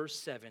 In verse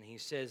 7, he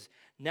says,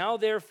 now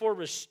therefore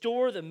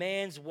restore the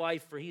man's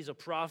wife, for he's a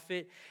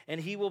prophet,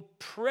 and he will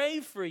pray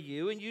for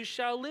you, and you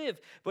shall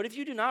live. But if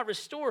you do not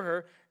restore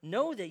her,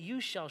 know that you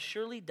shall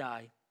surely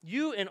die,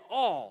 you and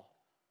all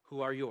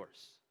who are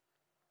yours.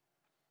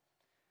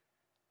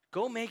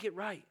 Go make it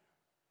right.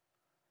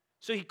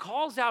 So he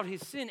calls out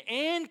his sin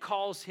and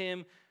calls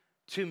him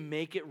to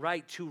make it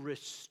right, to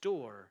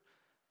restore.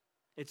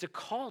 It's a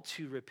call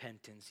to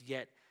repentance,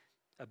 yet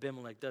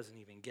Abimelech doesn't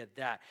even get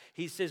that.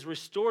 He says,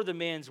 restore the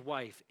man's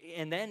wife.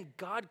 And then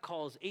God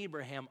calls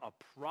Abraham a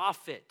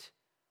prophet,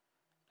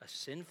 a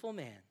sinful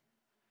man,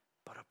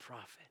 but a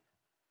prophet,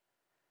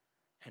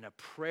 and a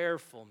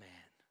prayerful man.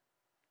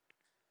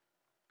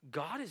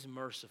 God is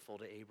merciful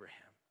to Abraham.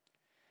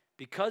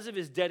 Because of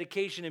his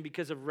dedication and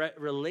because of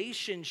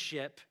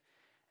relationship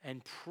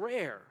and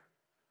prayer,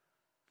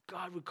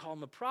 God would call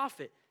him a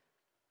prophet.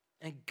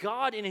 And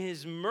God, in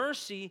his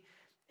mercy,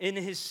 in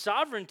his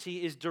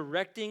sovereignty, is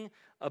directing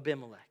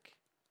Abimelech.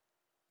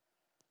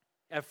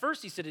 At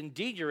first he said,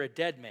 indeed, you're a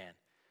dead man.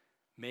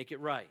 Make it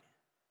right.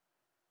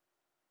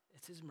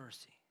 It's his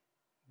mercy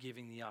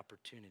giving the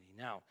opportunity.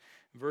 Now,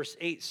 verse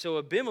 8, so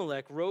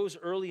Abimelech rose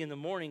early in the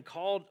morning,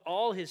 called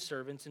all his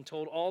servants, and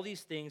told all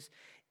these things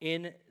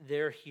in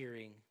their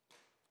hearing.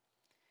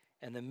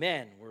 And the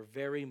men were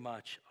very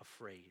much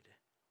afraid.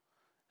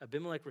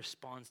 Abimelech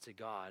responds to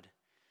God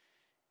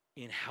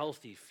in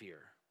healthy fear.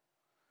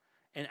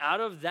 And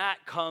out of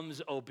that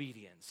comes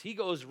obedience. He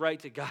goes right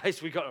to,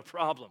 guys, we got a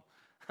problem.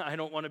 I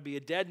don't want to be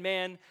a dead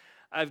man.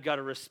 I've got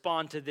to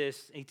respond to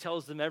this. He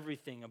tells them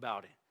everything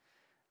about it.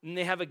 And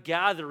they have a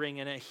gathering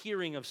and a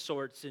hearing of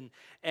sorts.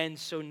 And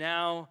so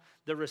now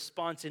the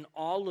response in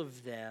all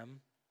of them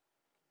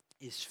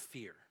is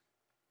fear.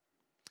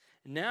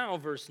 Now,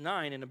 verse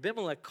 9, and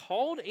Abimelech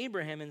called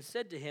Abraham and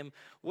said to him,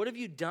 what have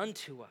you done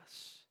to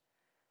us?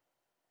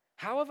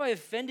 How have I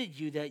offended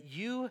you that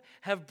you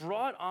have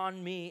brought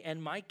on me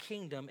and my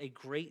kingdom a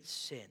great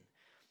sin?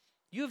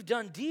 You have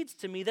done deeds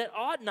to me that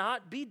ought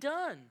not be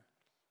done.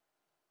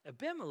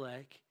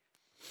 Abimelech,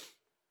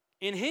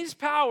 in his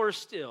power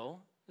still,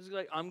 is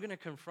like, I'm going to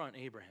confront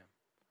Abraham.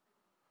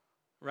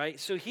 Right?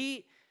 So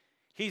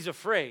he's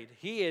afraid.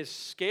 He is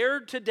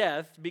scared to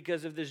death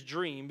because of this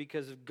dream,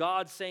 because of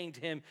God saying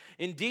to him,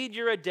 indeed,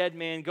 you're a dead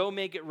man. Go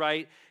make it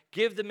right.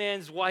 Give the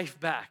man's wife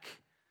back.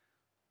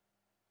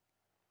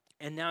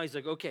 And now he's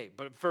like, okay,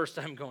 but first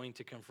I'm going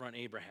to confront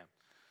Abraham.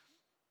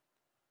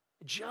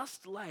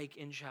 Just like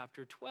in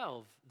chapter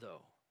 12,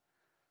 though,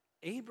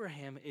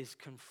 Abraham is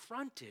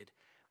confronted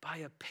by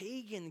a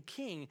pagan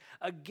king.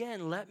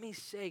 Again, let me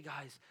say,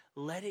 guys,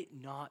 let it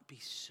not be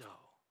so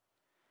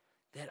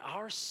that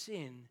our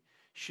sin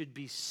should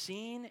be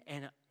seen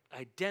and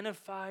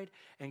identified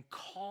and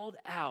called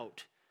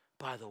out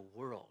by the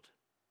world.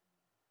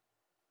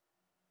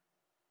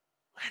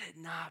 Let it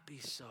not be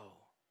so.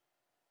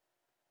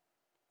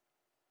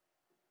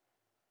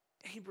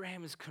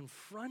 Abraham is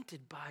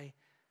confronted by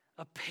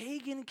a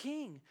pagan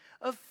king,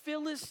 a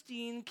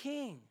Philistine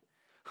king,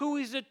 who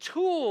is a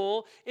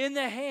tool in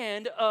the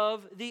hand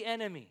of the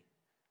enemy.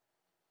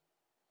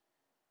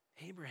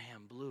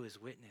 Abraham blew his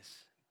witness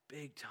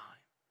big time.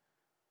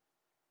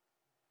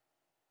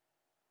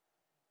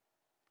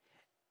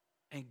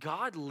 And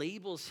God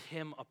labels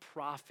him a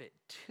prophet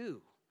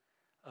to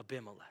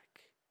Abimelech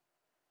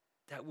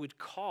that would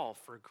call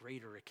for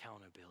greater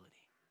accountability.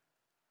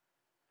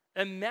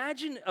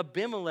 Imagine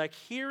Abimelech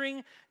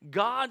hearing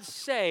God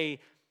say,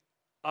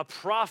 a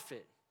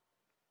prophet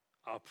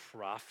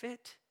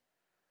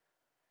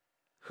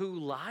who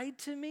lied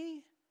to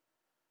me,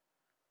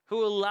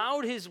 who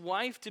allowed his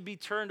wife to be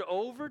turned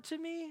over to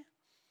me.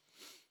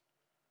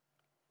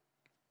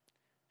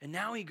 And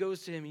now he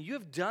goes to him, you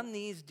have done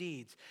these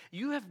deeds.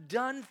 You have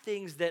done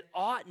things that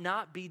ought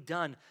not be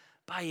done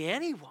by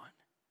anyone,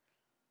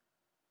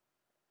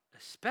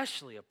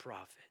 especially a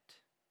prophet.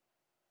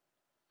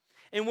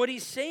 And what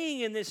he's saying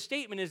in this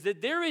statement is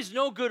that there is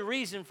no good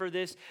reason for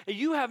this.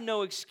 You have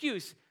no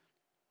excuse.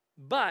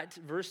 But,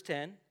 verse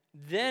 10,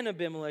 then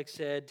Abimelech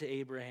said to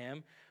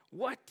Abraham,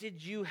 what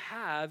did you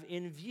have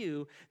in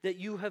view that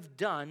you have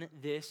done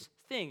this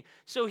thing.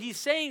 So he's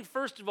saying,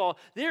 first of all,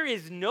 there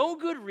is no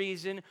good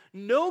reason,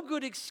 no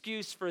good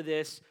excuse for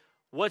this.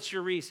 What's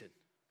your reason?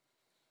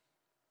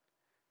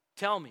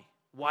 Tell me,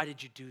 why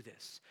did you do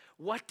this?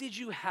 What did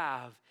you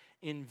have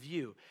in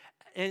view?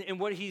 And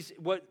what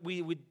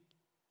we would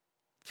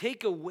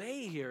take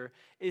away here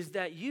is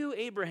that you,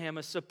 Abraham,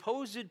 a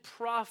supposed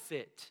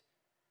prophet,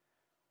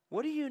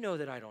 what do you know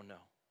that I don't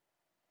know?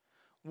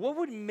 What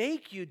would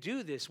make you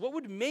do this? What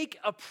would make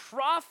a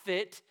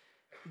prophet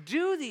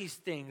do these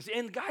things?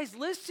 And guys,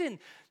 listen,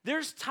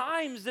 there's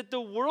times that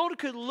the world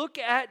could look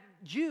at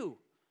you,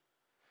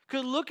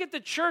 could look at the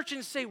church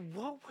and say,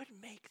 what would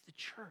make the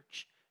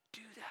church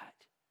do that?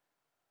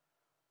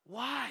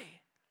 Why?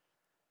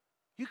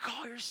 You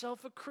call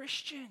yourself a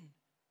Christian.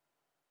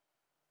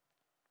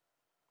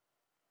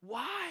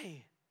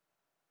 Why?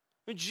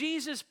 When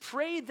Jesus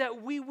prayed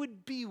that we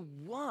would be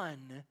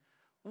one,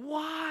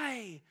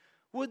 why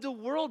would the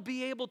world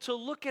be able to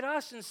look at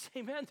us and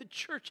say, man, the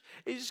church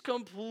is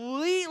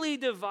completely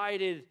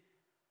divided?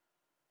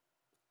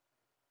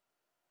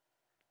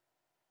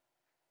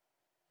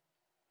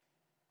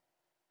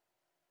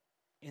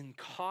 And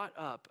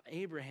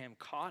Abraham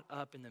caught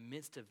up in the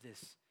midst of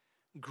this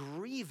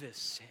grievous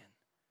sin,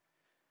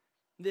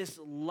 this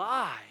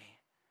lie,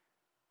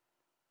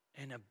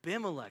 and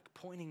Abimelech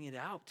pointing it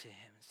out to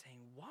him and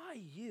saying,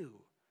 why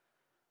you,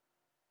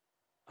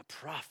 a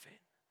prophet,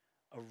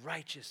 a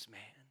righteous man,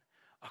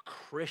 a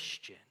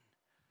Christian,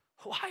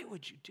 why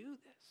would you do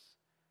this?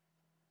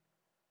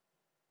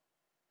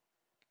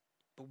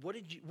 But what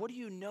do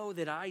you know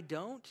that I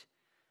don't?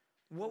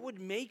 What would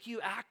make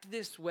you act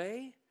this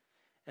way?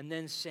 And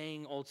then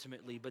saying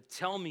ultimately, but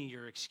tell me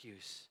your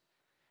excuse.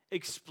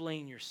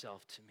 Explain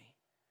yourself to me.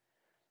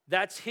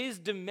 That's his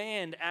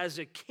demand as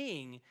a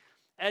king,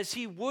 as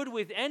he would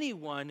with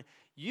anyone.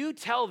 You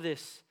tell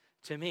this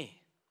to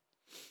me.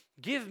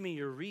 Give me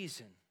your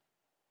reason.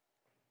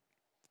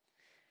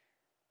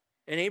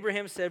 And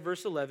Abraham said,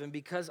 verse 11,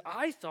 because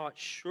I thought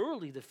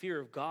surely the fear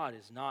of God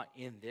is not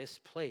in this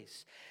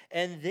place,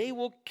 and they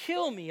will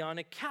kill me on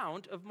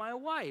account of my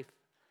wife.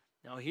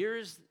 Now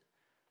here's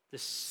the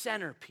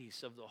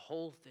centerpiece of the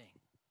whole thing: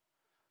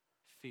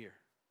 fear.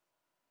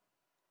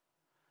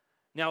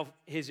 Now,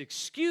 his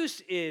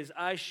excuse is,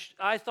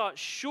 I thought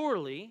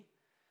surely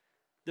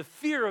the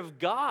fear of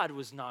God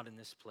was not in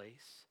this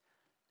place.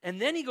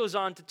 And then he goes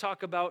on to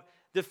talk about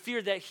the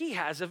fear that he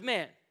has of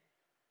man.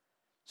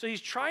 So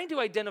he's trying to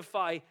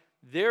identify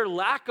their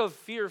lack of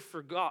fear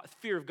of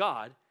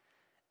God,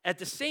 at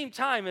the same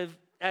time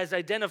as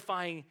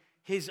identifying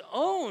his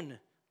own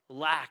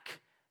lack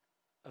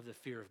of the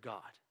fear of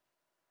God.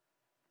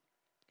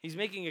 He's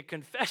making a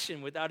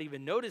confession without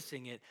even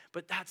noticing it,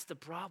 but that's the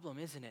problem,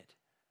 isn't it?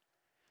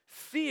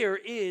 Fear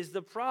is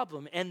the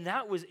problem, and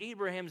that was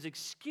Abraham's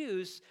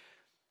excuse,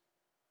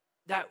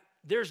 that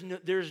there's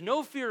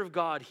no fear of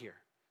God here.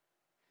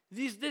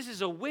 This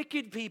is a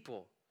wicked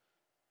people.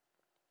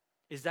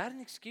 Is that an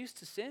excuse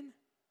to sin?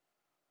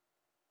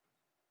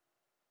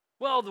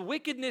 Well, the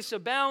wickedness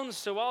abounds,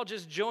 so I'll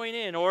just join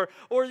in. Or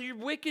you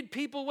wicked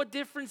people, what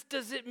difference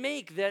does it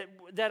make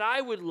that I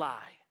would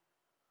lie?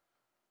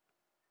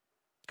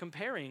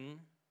 Comparing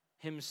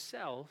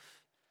himself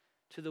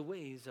to the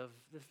ways of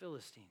the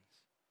Philistines.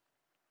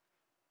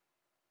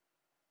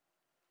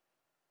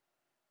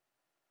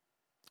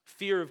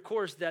 Fear, of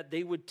course, that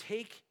they would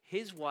take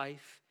his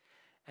wife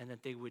and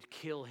that they would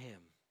kill him.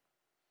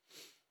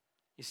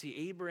 You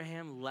see,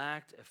 Abraham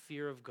lacked a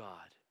fear of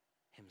God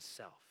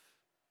himself.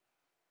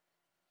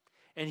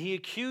 And he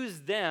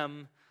accused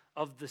them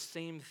of the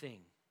same thing.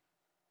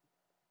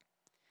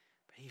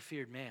 But he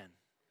feared man.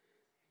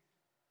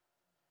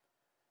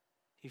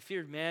 He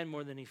feared man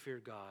more than he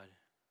feared God.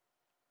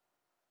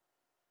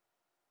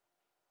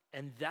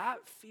 And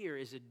that fear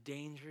is a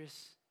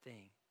dangerous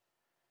thing.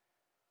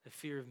 The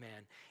fear of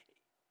man.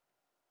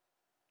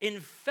 In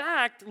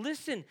fact,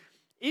 listen,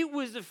 it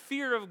was the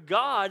fear of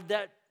God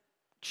that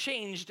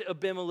changed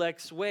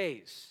Abimelech's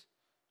ways,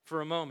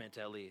 for a moment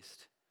at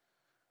least.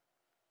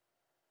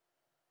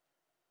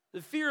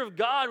 The fear of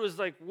God was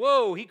like,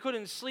 whoa, he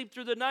couldn't sleep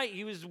through the night.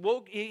 He was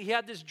woke, he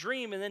had this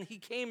dream, and then he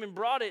came and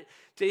brought it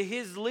to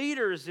his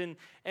leaders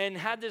and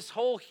had this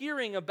whole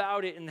hearing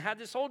about it and had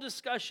this whole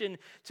discussion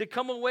to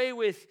come away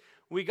with,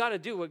 we got to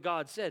do what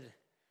God said. And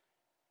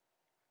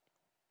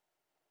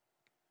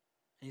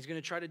he's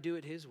going to try to do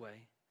it his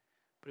way.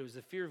 But it was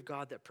the fear of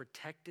God that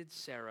protected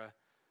Sarah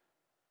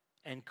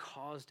and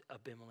caused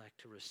Abimelech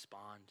to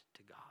respond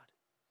to God.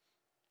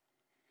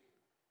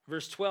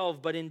 Verse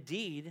 12, but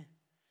indeed,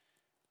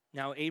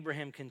 now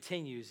Abraham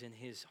continues in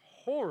his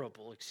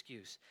horrible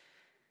excuse.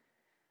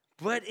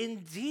 But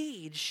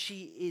indeed,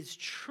 she is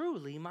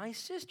truly my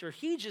sister.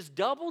 He just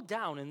doubled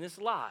down in this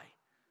lie.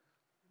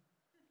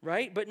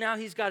 Right? But now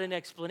he's got an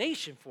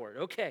explanation for it.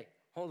 Okay,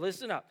 well,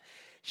 listen up.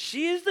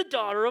 She is the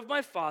daughter of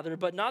my father,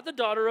 but not the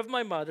daughter of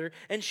my mother,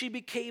 and she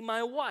became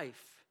my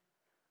wife.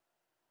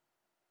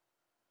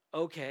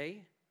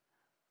 Okay.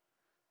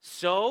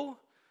 So,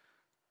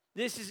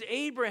 This is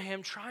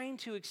Abraham trying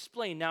to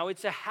explain. Now,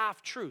 it's a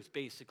half-truth,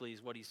 basically,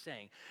 is what he's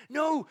saying.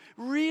 No,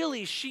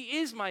 really, she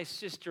is my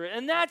sister,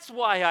 and that's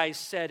why I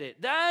said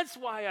it. That's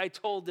why I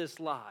told this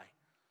lie.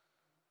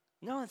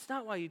 No, it's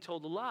not why you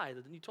told a lie.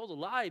 You told a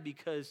lie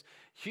because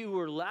you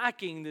were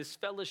lacking this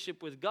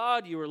fellowship with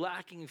God. You were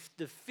lacking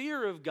the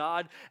fear of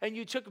God, and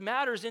you took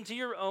matters into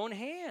your own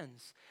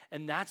hands.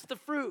 And that's the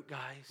fruit,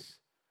 guys.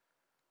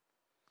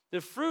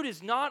 The fruit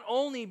is not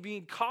only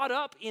being caught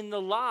up in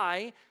the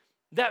lie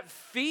that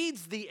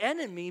feeds the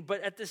enemy,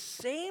 but at the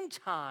same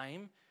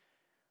time,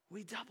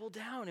 we double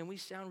down and we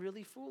sound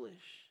really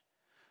foolish.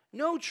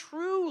 No,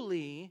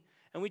 truly,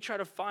 and we try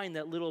to find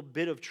that little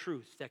bit of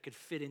truth that could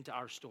fit into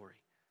our story.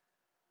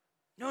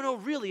 No,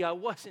 really, I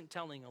wasn't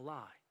telling a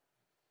lie.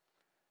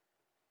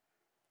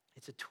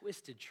 It's a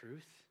twisted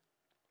truth,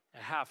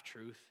 a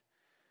half-truth,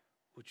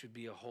 which would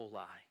be a whole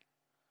lie.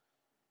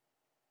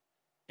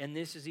 And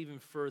this is even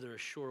further a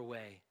sure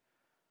way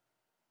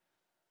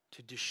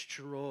to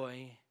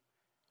destroy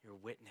your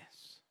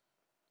witness.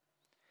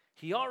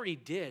 He already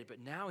did,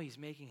 but now he's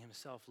making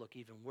himself look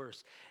even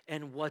worse.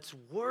 And what's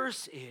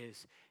worse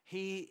is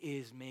he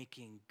is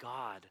making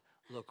God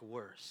look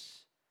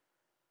worse.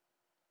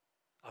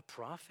 A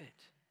prophet,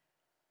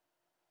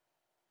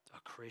 a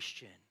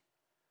Christian.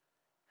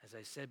 As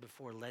I said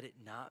before, let it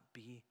not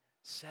be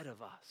said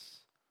of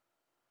us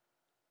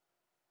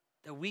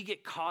that we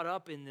get caught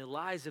up in the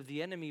lies of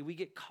the enemy. We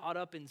get caught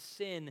up in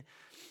sin.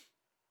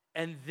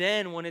 And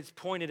then when it's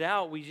pointed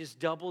out, we just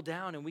double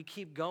down and we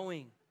keep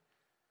going.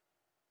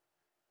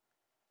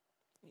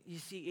 You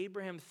see,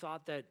 Abraham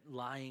thought that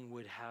lying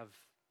would have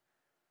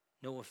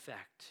no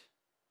effect.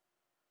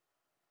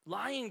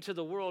 Lying to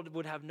the world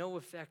would have no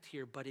effect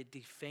here, but it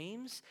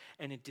defames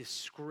and it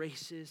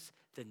disgraces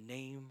the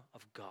name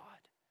of God.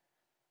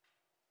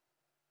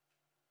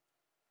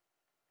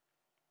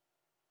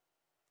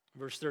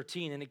 Verse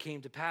 13, and it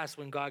came to pass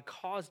when God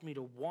caused me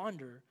to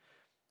wander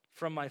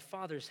from my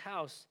father's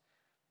house,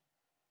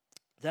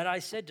 that I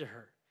said to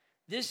her,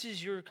 this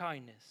is your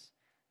kindness,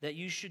 that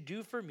you should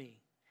do for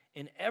me.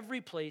 In every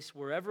place,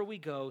 wherever we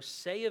go,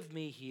 say of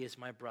me, he is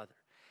my brother.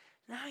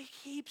 Now he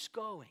keeps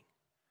going.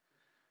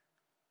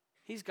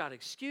 He's got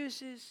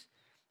excuses.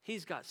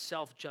 He's got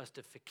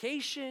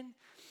self-justification.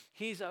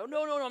 He's,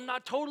 no, I'm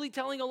not totally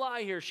telling a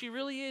lie here. She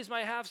really is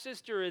my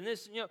half-sister. And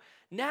this,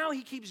 now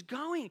he keeps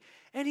going.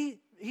 And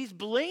he's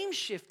blame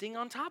shifting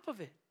on top of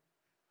it.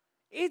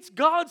 It's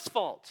God's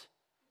fault.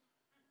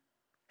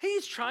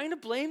 He's trying to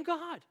blame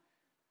God.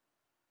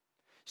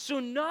 So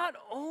not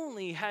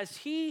only has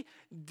he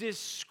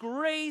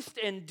disgraced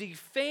and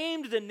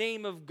defamed the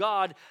name of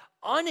God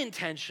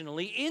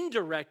unintentionally,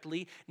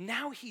 indirectly,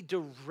 now he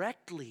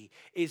directly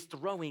is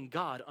throwing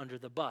God under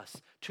the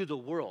bus to the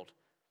world.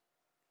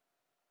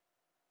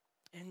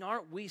 And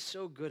aren't we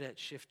so good at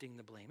shifting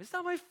the blame? It's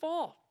not my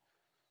fault.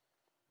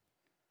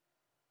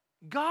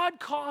 God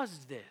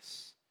caused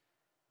this.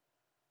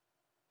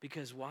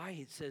 Because why?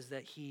 It says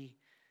that he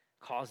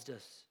caused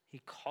us,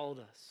 he called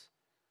us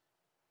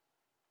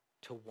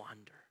to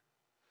wander.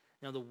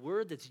 Now, the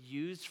word that's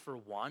used for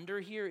wander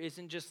here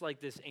isn't just like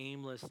this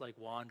aimless, like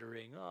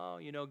wandering.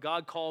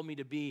 God called me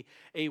to be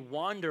a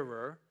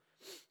wanderer.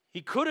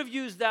 He could have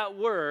used that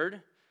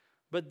word,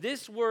 but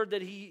this word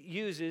that he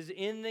uses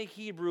in the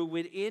Hebrew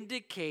would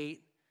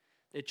indicate,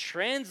 it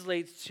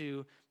translates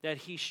to that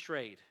he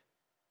strayed.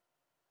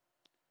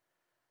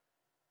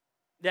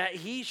 That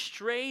he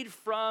strayed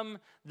from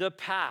the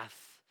path.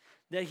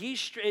 That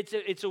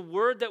it's a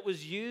word that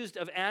was used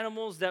of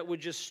animals that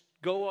would just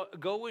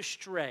go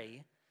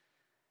astray.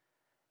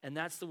 And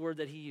that's the word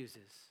that he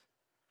uses.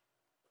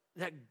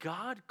 That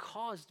God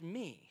caused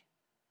me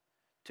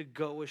to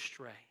go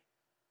astray.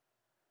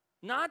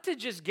 Not to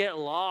just get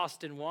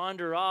lost and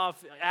wander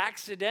off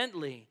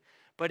accidentally,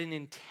 but an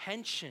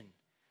intention.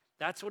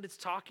 That's what it's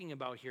talking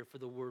about here for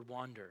the word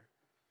wander.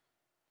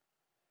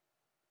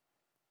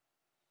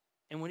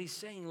 And when he's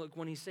saying,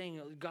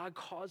 God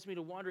caused me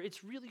to wander,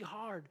 it's really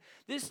hard.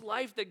 This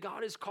life that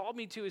God has called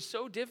me to is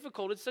so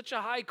difficult. It's such a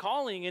high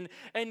calling.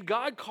 And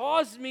God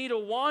caused me to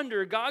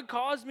wander. God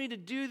caused me to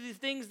do the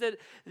things that,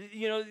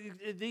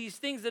 these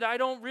things that I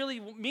don't really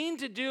mean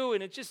to do.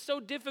 And it's just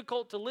so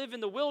difficult to live in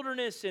the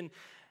wilderness. And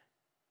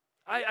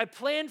I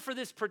planned for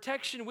this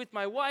protection with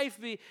my wife,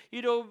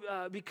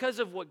 because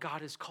of what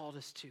God has called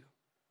us to.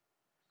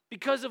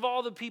 Because of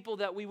all the people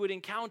that we would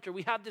encounter.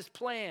 We have this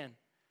plan.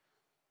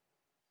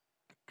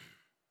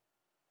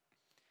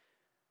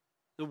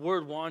 The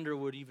word wander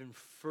would even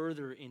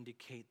further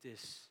indicate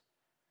this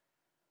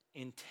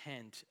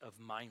intent of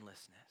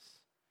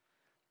mindlessness,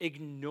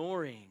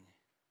 ignoring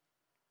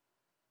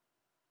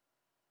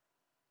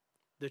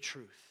the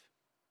truth,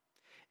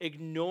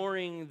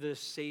 ignoring the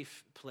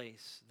safe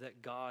place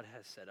that God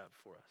has set up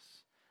for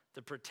us,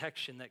 the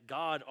protection that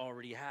God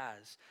already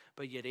has.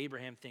 But yet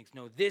Abraham thinks,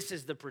 no, this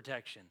is the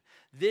protection.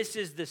 This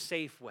is the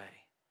safe way.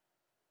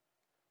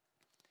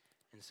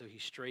 And so he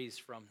strays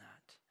from that.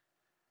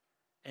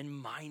 And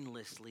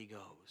mindlessly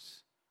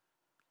goes,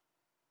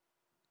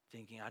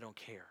 thinking, I don't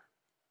care.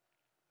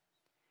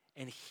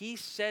 And he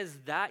says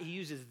that, he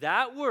uses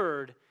that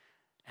word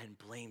and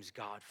blames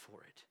God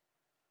for it.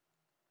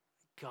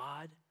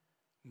 God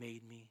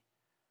made me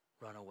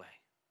run away.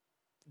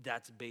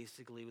 That's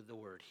basically the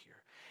word here.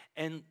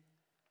 And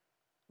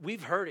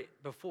we've heard it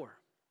before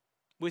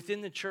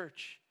within the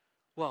church.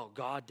 Well,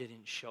 God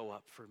didn't show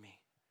up for me.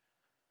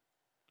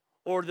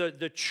 Or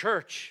the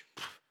church,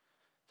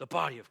 the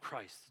body of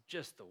Christ,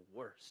 just the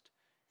worst.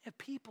 Yeah,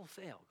 people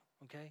fail,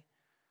 okay?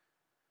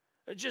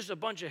 Just a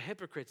bunch of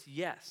hypocrites,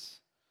 yes.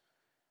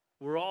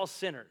 We're all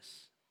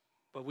sinners,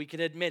 but we can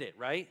admit it,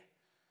 right?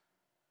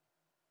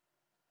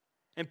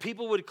 And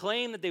people would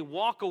claim that they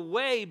walk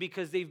away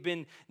because they've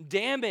been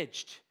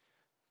damaged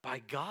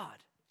by God.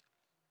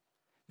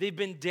 They've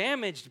been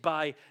damaged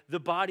by the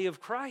body of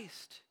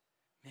Christ,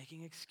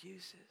 making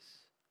excuses.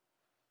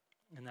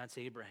 And that's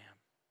Abraham.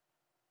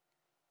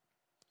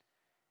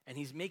 And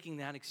he's making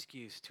that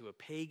excuse to a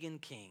pagan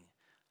king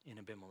in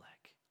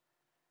Abimelech,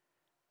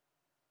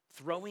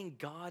 throwing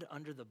God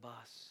under the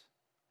bus.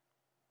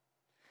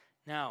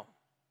 Now,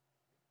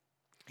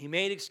 he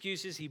made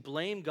excuses. He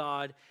blamed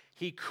God.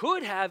 He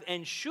could have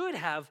and should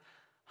have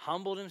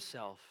humbled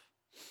himself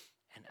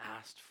and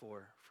asked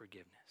for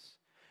forgiveness.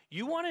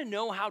 You want to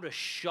know how to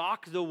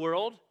shock the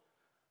world?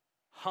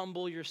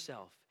 Humble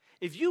yourself.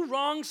 If you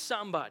wrong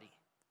somebody,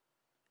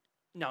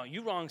 no,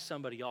 you wrong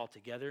somebody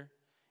altogether,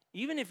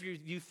 even if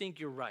you think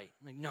you're right,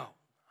 like, no,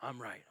 I'm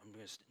right.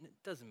 It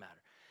doesn't matter.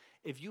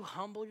 If you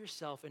humble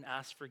yourself and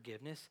ask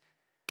forgiveness,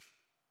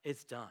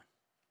 it's done.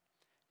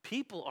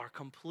 People are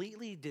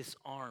completely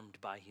disarmed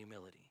by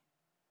humility.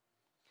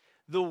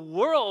 The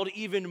world,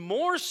 even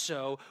more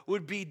so,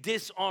 would be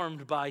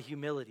disarmed by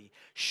humility,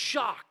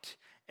 shocked.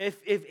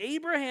 If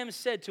Abraham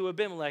said to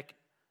Abimelech,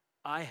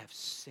 I have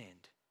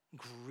sinned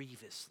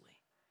grievously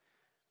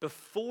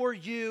before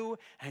you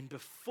and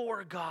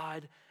before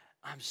God,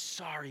 I'm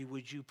sorry,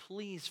 would you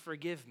please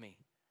forgive me?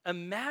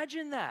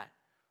 Imagine that.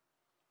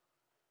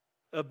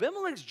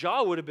 Abimelech's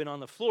jaw would have been on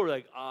the floor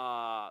like,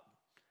 I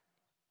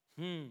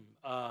don't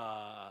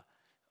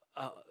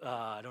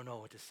know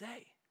what to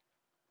say.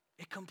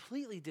 It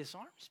completely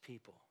disarms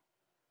people.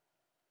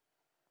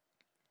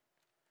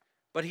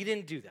 But he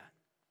didn't do that.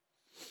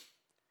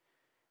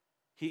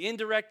 He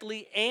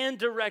indirectly and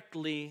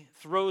directly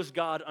throws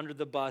God under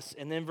the bus.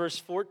 And then verse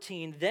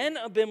 14, then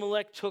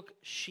Abimelech took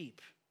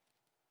sheep,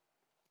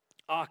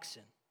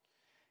 oxen,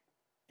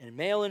 and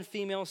male and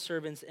female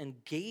servants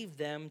and gave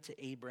them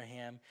to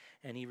Abraham,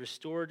 and he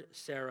restored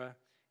Sarah,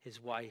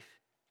 his wife,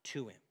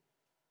 to him.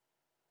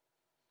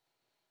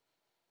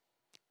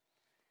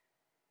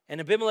 And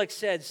Abimelech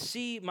said,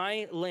 see,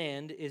 my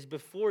land is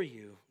before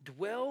you.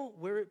 Dwell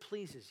where it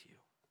pleases you.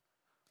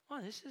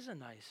 Well, this is a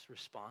nice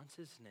response,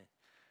 isn't it?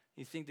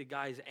 You think the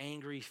guy's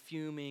angry,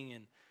 fuming,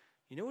 and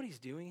you know what he's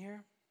doing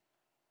here?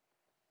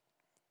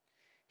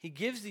 He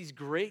gives these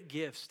great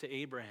gifts to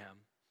Abraham,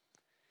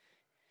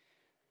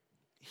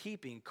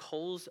 heaping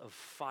coals of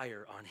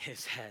fire on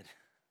his head.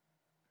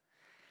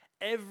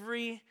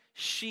 Every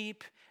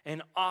sheep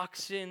and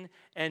oxen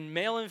and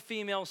male and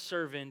female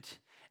servant,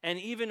 and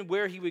even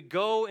where he would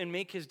go and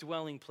make his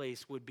dwelling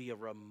place, would be a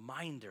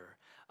reminder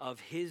of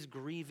his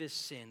grievous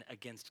sin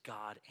against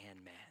God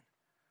and man.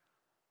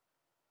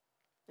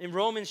 In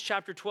Romans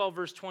chapter 12,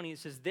 verse 20, it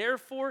says,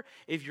 therefore,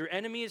 if your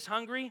enemy is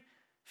hungry,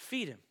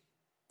 feed him.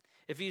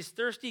 If he is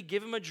thirsty,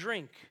 give him a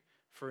drink,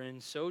 for in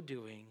so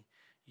doing,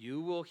 you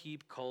will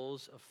heap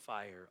coals of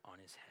fire on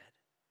his head.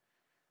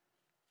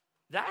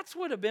 That's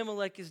what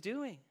Abimelech is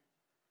doing.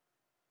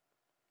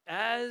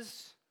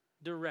 As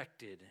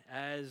directed,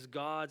 as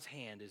God's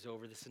hand is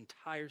over this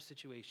entire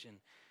situation,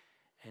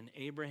 and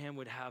Abraham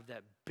would have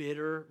that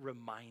bitter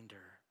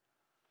reminder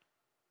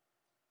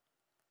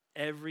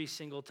every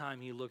single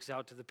time he looks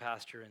out to the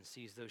pasture and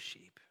sees those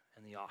sheep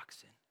and the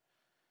oxen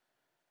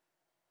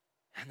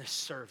and the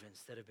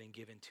servants that have been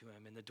given to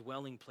him and the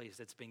dwelling place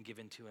that's been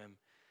given to him,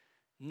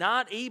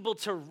 not able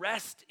to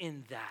rest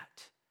in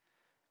that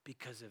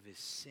because of his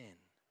sin,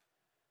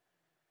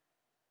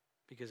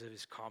 because of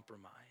his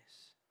compromise.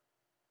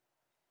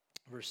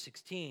 Verse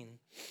 16,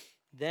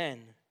 then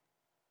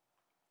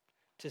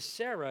to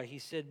Sarah he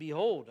said,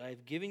 behold, I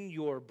have given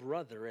your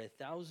brother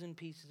 1,000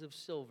 pieces of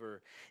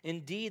silver.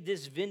 Indeed,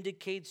 this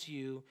vindicates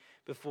you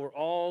before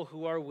all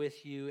who are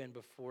with you and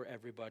before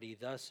everybody.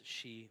 Thus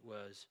she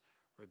was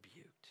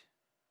rebuked.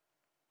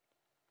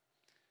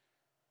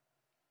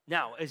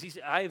 Now, as he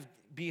said,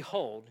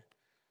 behold,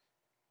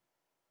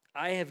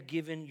 I have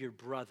given your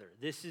brother.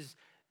 This is,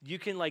 you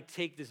can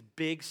take this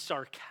big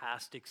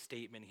sarcastic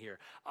statement here.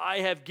 I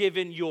have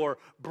given your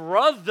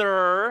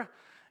brother.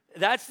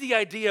 That's the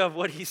idea of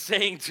what he's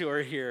saying to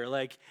her here.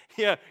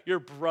 Yeah, your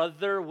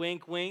brother,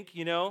 wink, wink,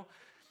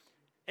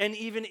 And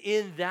even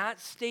in that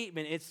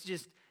statement, it's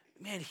just,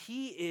 man,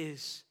 he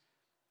is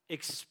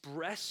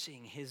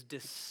expressing his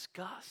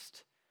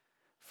disgust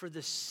for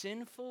the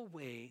sinful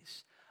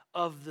ways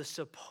of the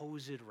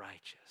supposed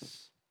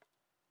righteous.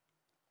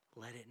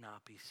 Let it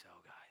not be so,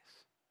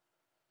 guys.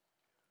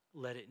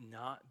 Let it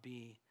not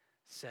be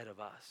said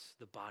of us,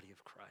 the body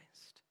of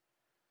Christ.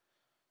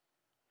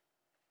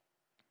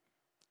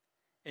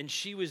 And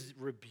she was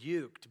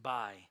rebuked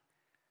by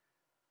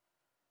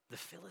the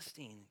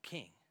Philistine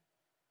king.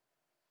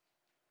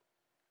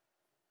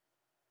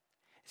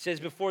 It says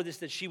before this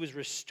that she was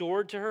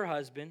restored to her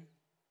husband,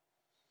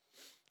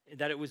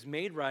 that it was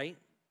made right.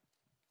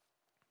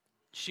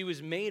 She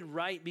was made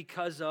right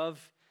because of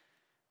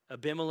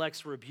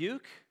Abimelech's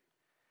rebuke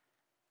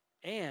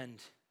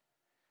and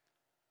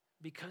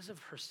because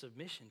of her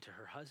submission to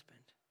her husband.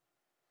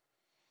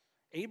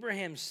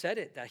 Abraham said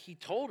it, that he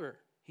told her.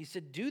 He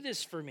said, do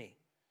this for me.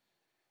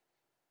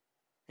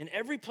 In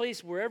every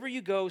place, wherever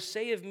you go,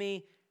 say of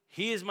me,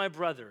 he is my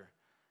brother.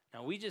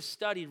 Now, we just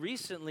studied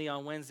recently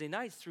on Wednesday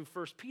nights through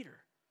 1 Peter.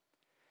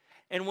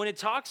 And when it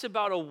talks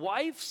about a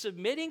wife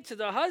submitting to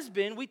the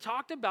husband, we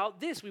talked about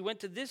this. We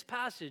went to this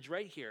passage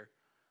right here.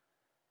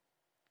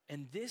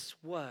 And this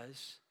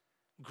was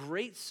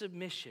great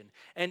submission.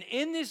 And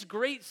in this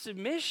great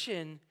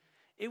submission,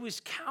 it was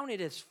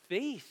counted as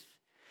faith.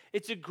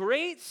 It's a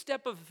great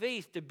step of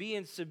faith to be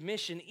in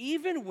submission,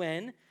 even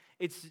when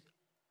it's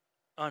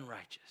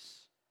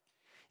unrighteous.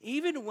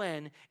 Even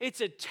when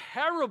it's a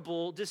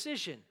terrible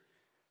decision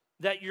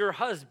that your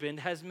husband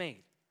has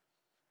made.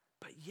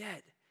 But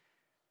yet,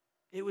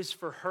 it was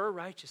for her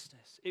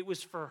righteousness. It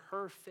was for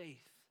her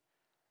faith.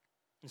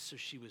 And so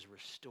she was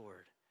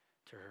restored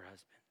to her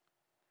husband.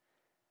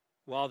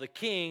 While the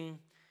king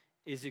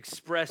is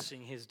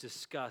expressing his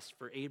disgust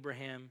for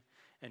Abraham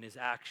and his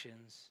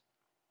actions.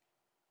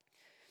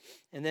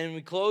 And then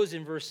we close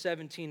in verse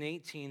 17,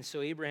 18.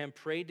 So Abraham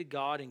prayed to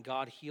God, and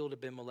God healed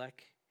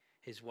Abimelech,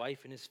 his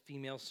wife, and his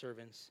female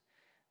servants.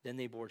 Then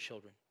they bore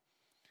children.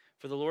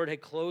 For the Lord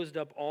had closed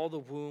up all the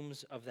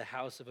wombs of the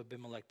house of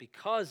Abimelech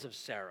because of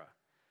Sarah,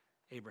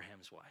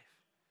 Abraham's wife.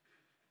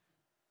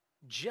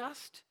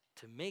 Just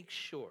to make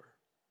sure,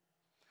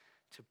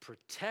 to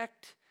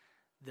protect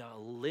the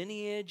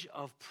lineage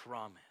of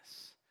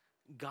promise,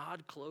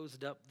 God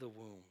closed up the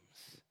wombs.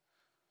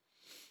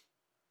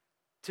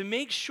 To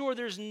make sure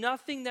there's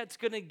nothing that's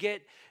going to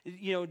get,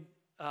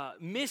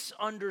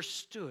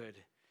 misunderstood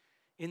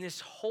in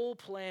this whole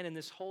plan and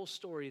this whole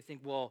story. You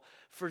think, well,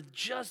 for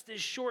just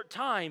this short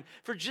time,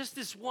 for just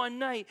this one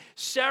night,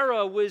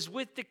 Sarah was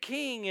with the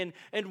king,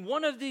 and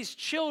one of these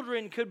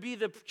children could be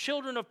the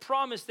children of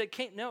promise that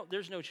came. No,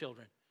 there's no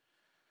children.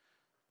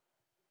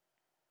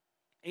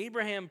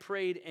 Abraham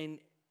prayed, and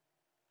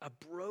a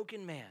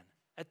broken man.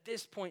 At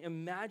this point,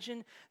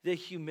 imagine the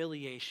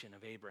humiliation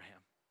of Abraham.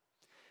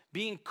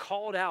 Being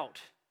called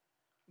out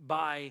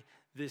by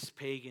this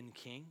pagan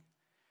king.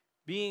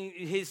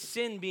 His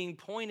sin being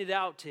pointed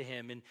out to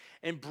him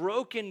and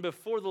broken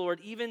before the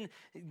Lord. Even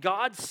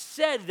God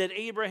said that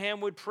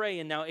Abraham would pray,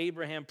 and now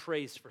Abraham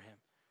prays for him.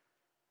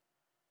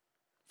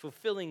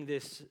 Fulfilling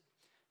this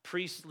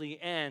priestly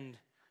and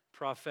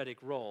prophetic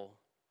role.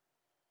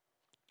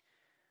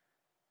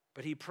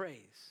 But he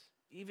prays.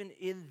 Even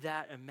in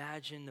that,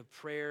 imagine the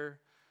prayer,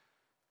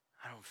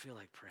 I don't feel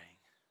like praying.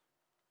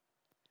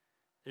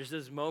 There's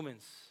those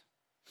moments,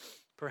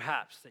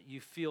 perhaps, that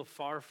you feel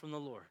far from the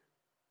Lord.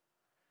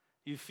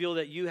 You feel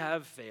that you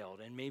have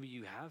failed, and maybe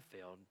you have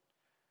failed,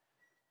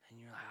 and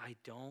you're like, I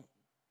don't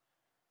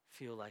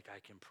feel like I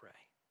can pray.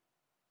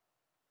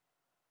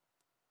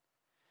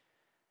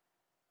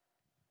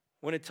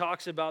 When it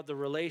talks about the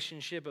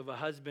relationship of a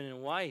husband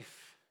and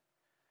wife,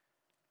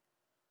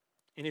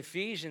 in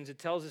Ephesians, it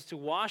tells us to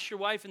wash your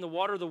wife in the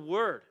water of the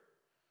word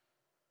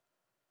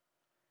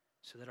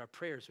so that our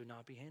prayers would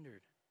not be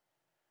hindered.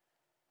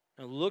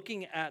 Now,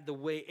 looking at the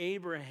way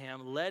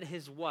Abraham led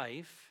his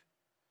wife,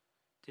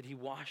 did he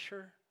wash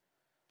her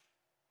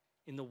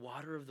in the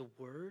water of the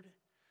word?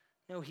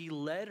 No, he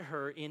led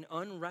her in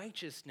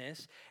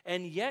unrighteousness,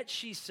 and yet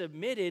she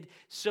submitted.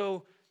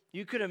 So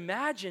you could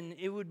imagine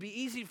it would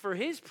be easy for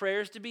his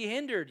prayers to be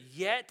hindered.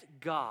 Yet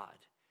God,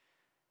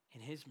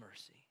 in his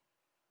mercy,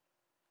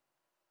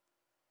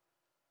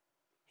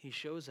 he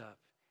shows up.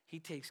 He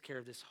takes care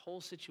of this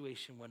whole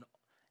situation when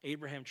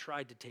Abraham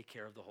tried to take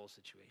care of the whole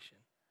situation.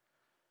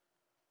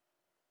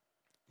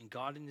 And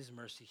God, in his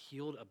mercy,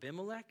 healed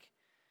Abimelech,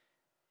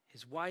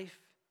 his wife,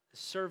 the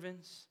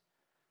servants,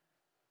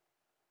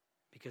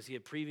 because he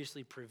had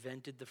previously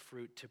prevented the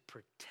fruit to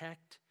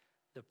protect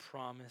the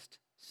promised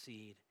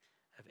seed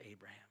of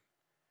Abraham.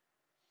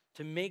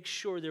 To make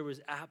sure there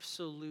was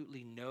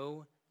absolutely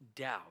no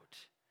doubt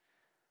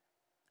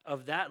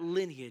of that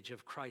lineage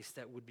of Christ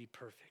that would be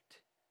perfect.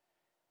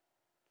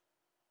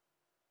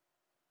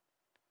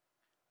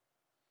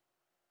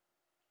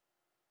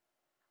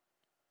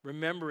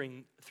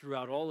 Remembering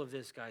throughout all of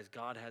this, guys,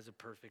 God has a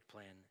perfect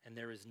plan, and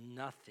there is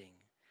nothing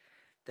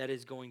that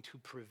is going to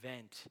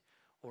prevent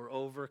or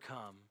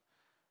overcome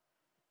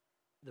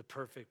the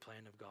perfect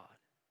plan of God.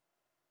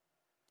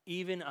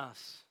 Even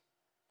us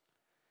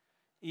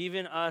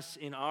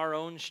in our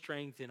own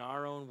strength, in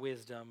our own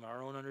wisdom,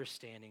 our own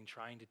understanding,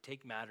 trying to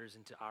take matters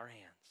into our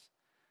hands.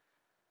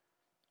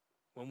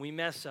 When we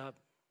mess up,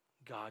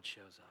 God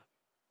shows up.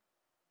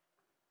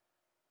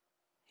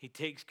 He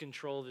takes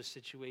control of the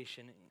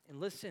situation. And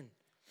listen,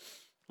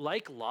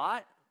 like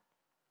Lot,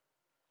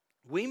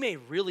 we may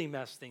really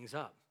mess things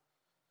up.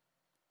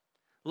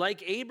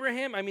 Like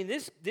Abraham, I mean,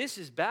 this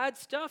is bad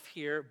stuff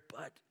here,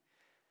 but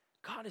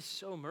God is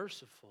so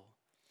merciful.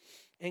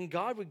 And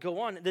God would go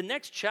on. The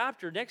next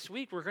chapter, next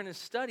week, we're going to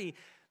study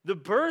the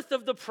birth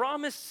of the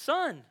promised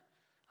son,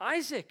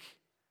 Isaac.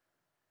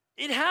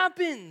 It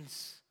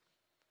happens.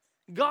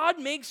 God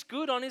makes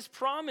good on his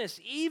promise,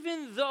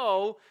 even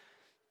though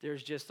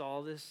there's just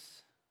all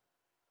this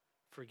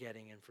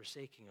forgetting and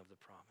forsaking of the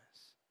promise.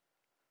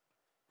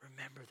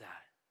 Remember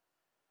that.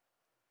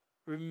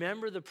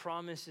 Remember the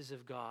promises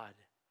of God.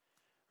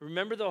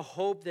 Remember the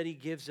hope that he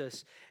gives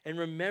us. And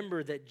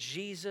remember that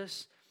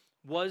Jesus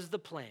was the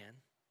plan.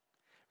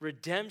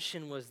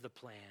 Redemption was the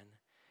plan.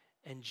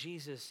 And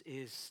Jesus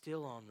is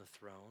still on the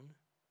throne.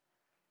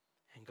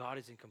 And God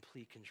is in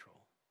complete control.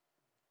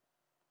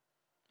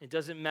 It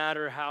doesn't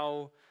matter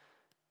how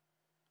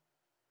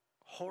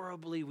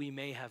horribly we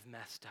may have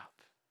messed up.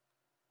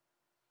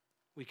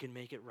 We can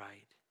make it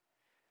right.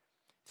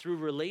 Through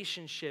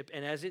relationship,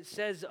 and as it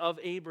says of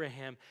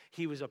Abraham,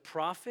 he was a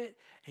prophet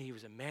and he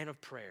was a man of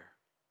prayer.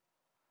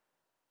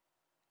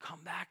 Come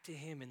back to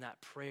him in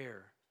that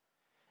prayer,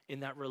 in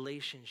that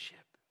relationship.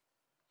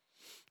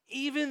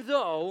 Even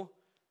though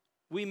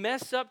we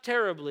mess up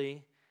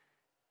terribly,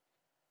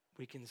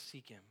 we can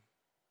seek him.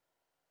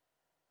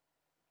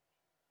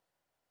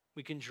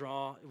 We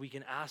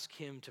can ask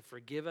him to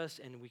forgive us,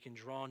 and we can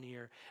draw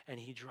near, and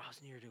he draws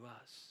near to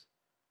us.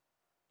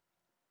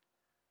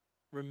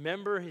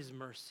 Remember his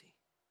mercy.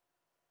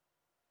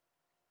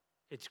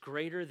 It's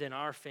greater than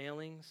our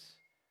failings.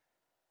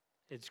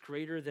 It's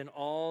greater than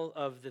all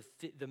of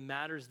the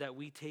matters that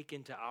we take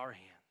into our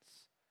hands.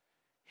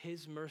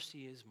 His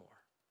mercy is more.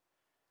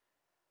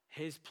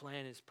 His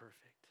plan is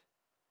perfect.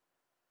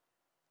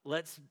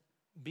 Let's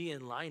be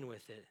in line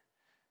with it,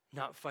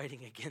 not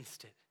fighting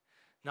against it,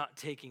 not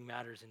taking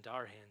matters into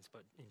our hands,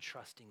 but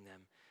entrusting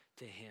them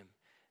to him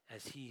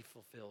as he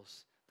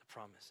fulfills the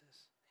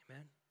promises.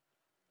 Amen?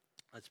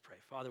 Let's pray.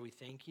 Father, we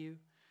thank you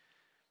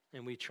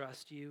and we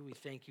trust you. We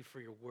thank you for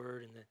your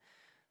word and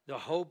the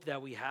hope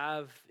that we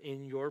have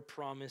in your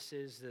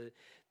promises,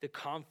 the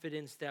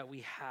confidence that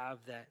we have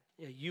that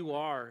you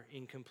are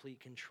in complete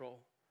control.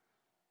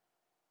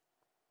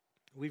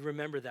 We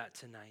remember that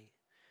tonight.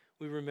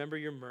 We remember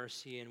your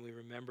mercy and we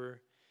remember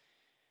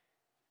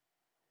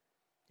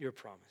your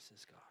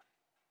promises, God.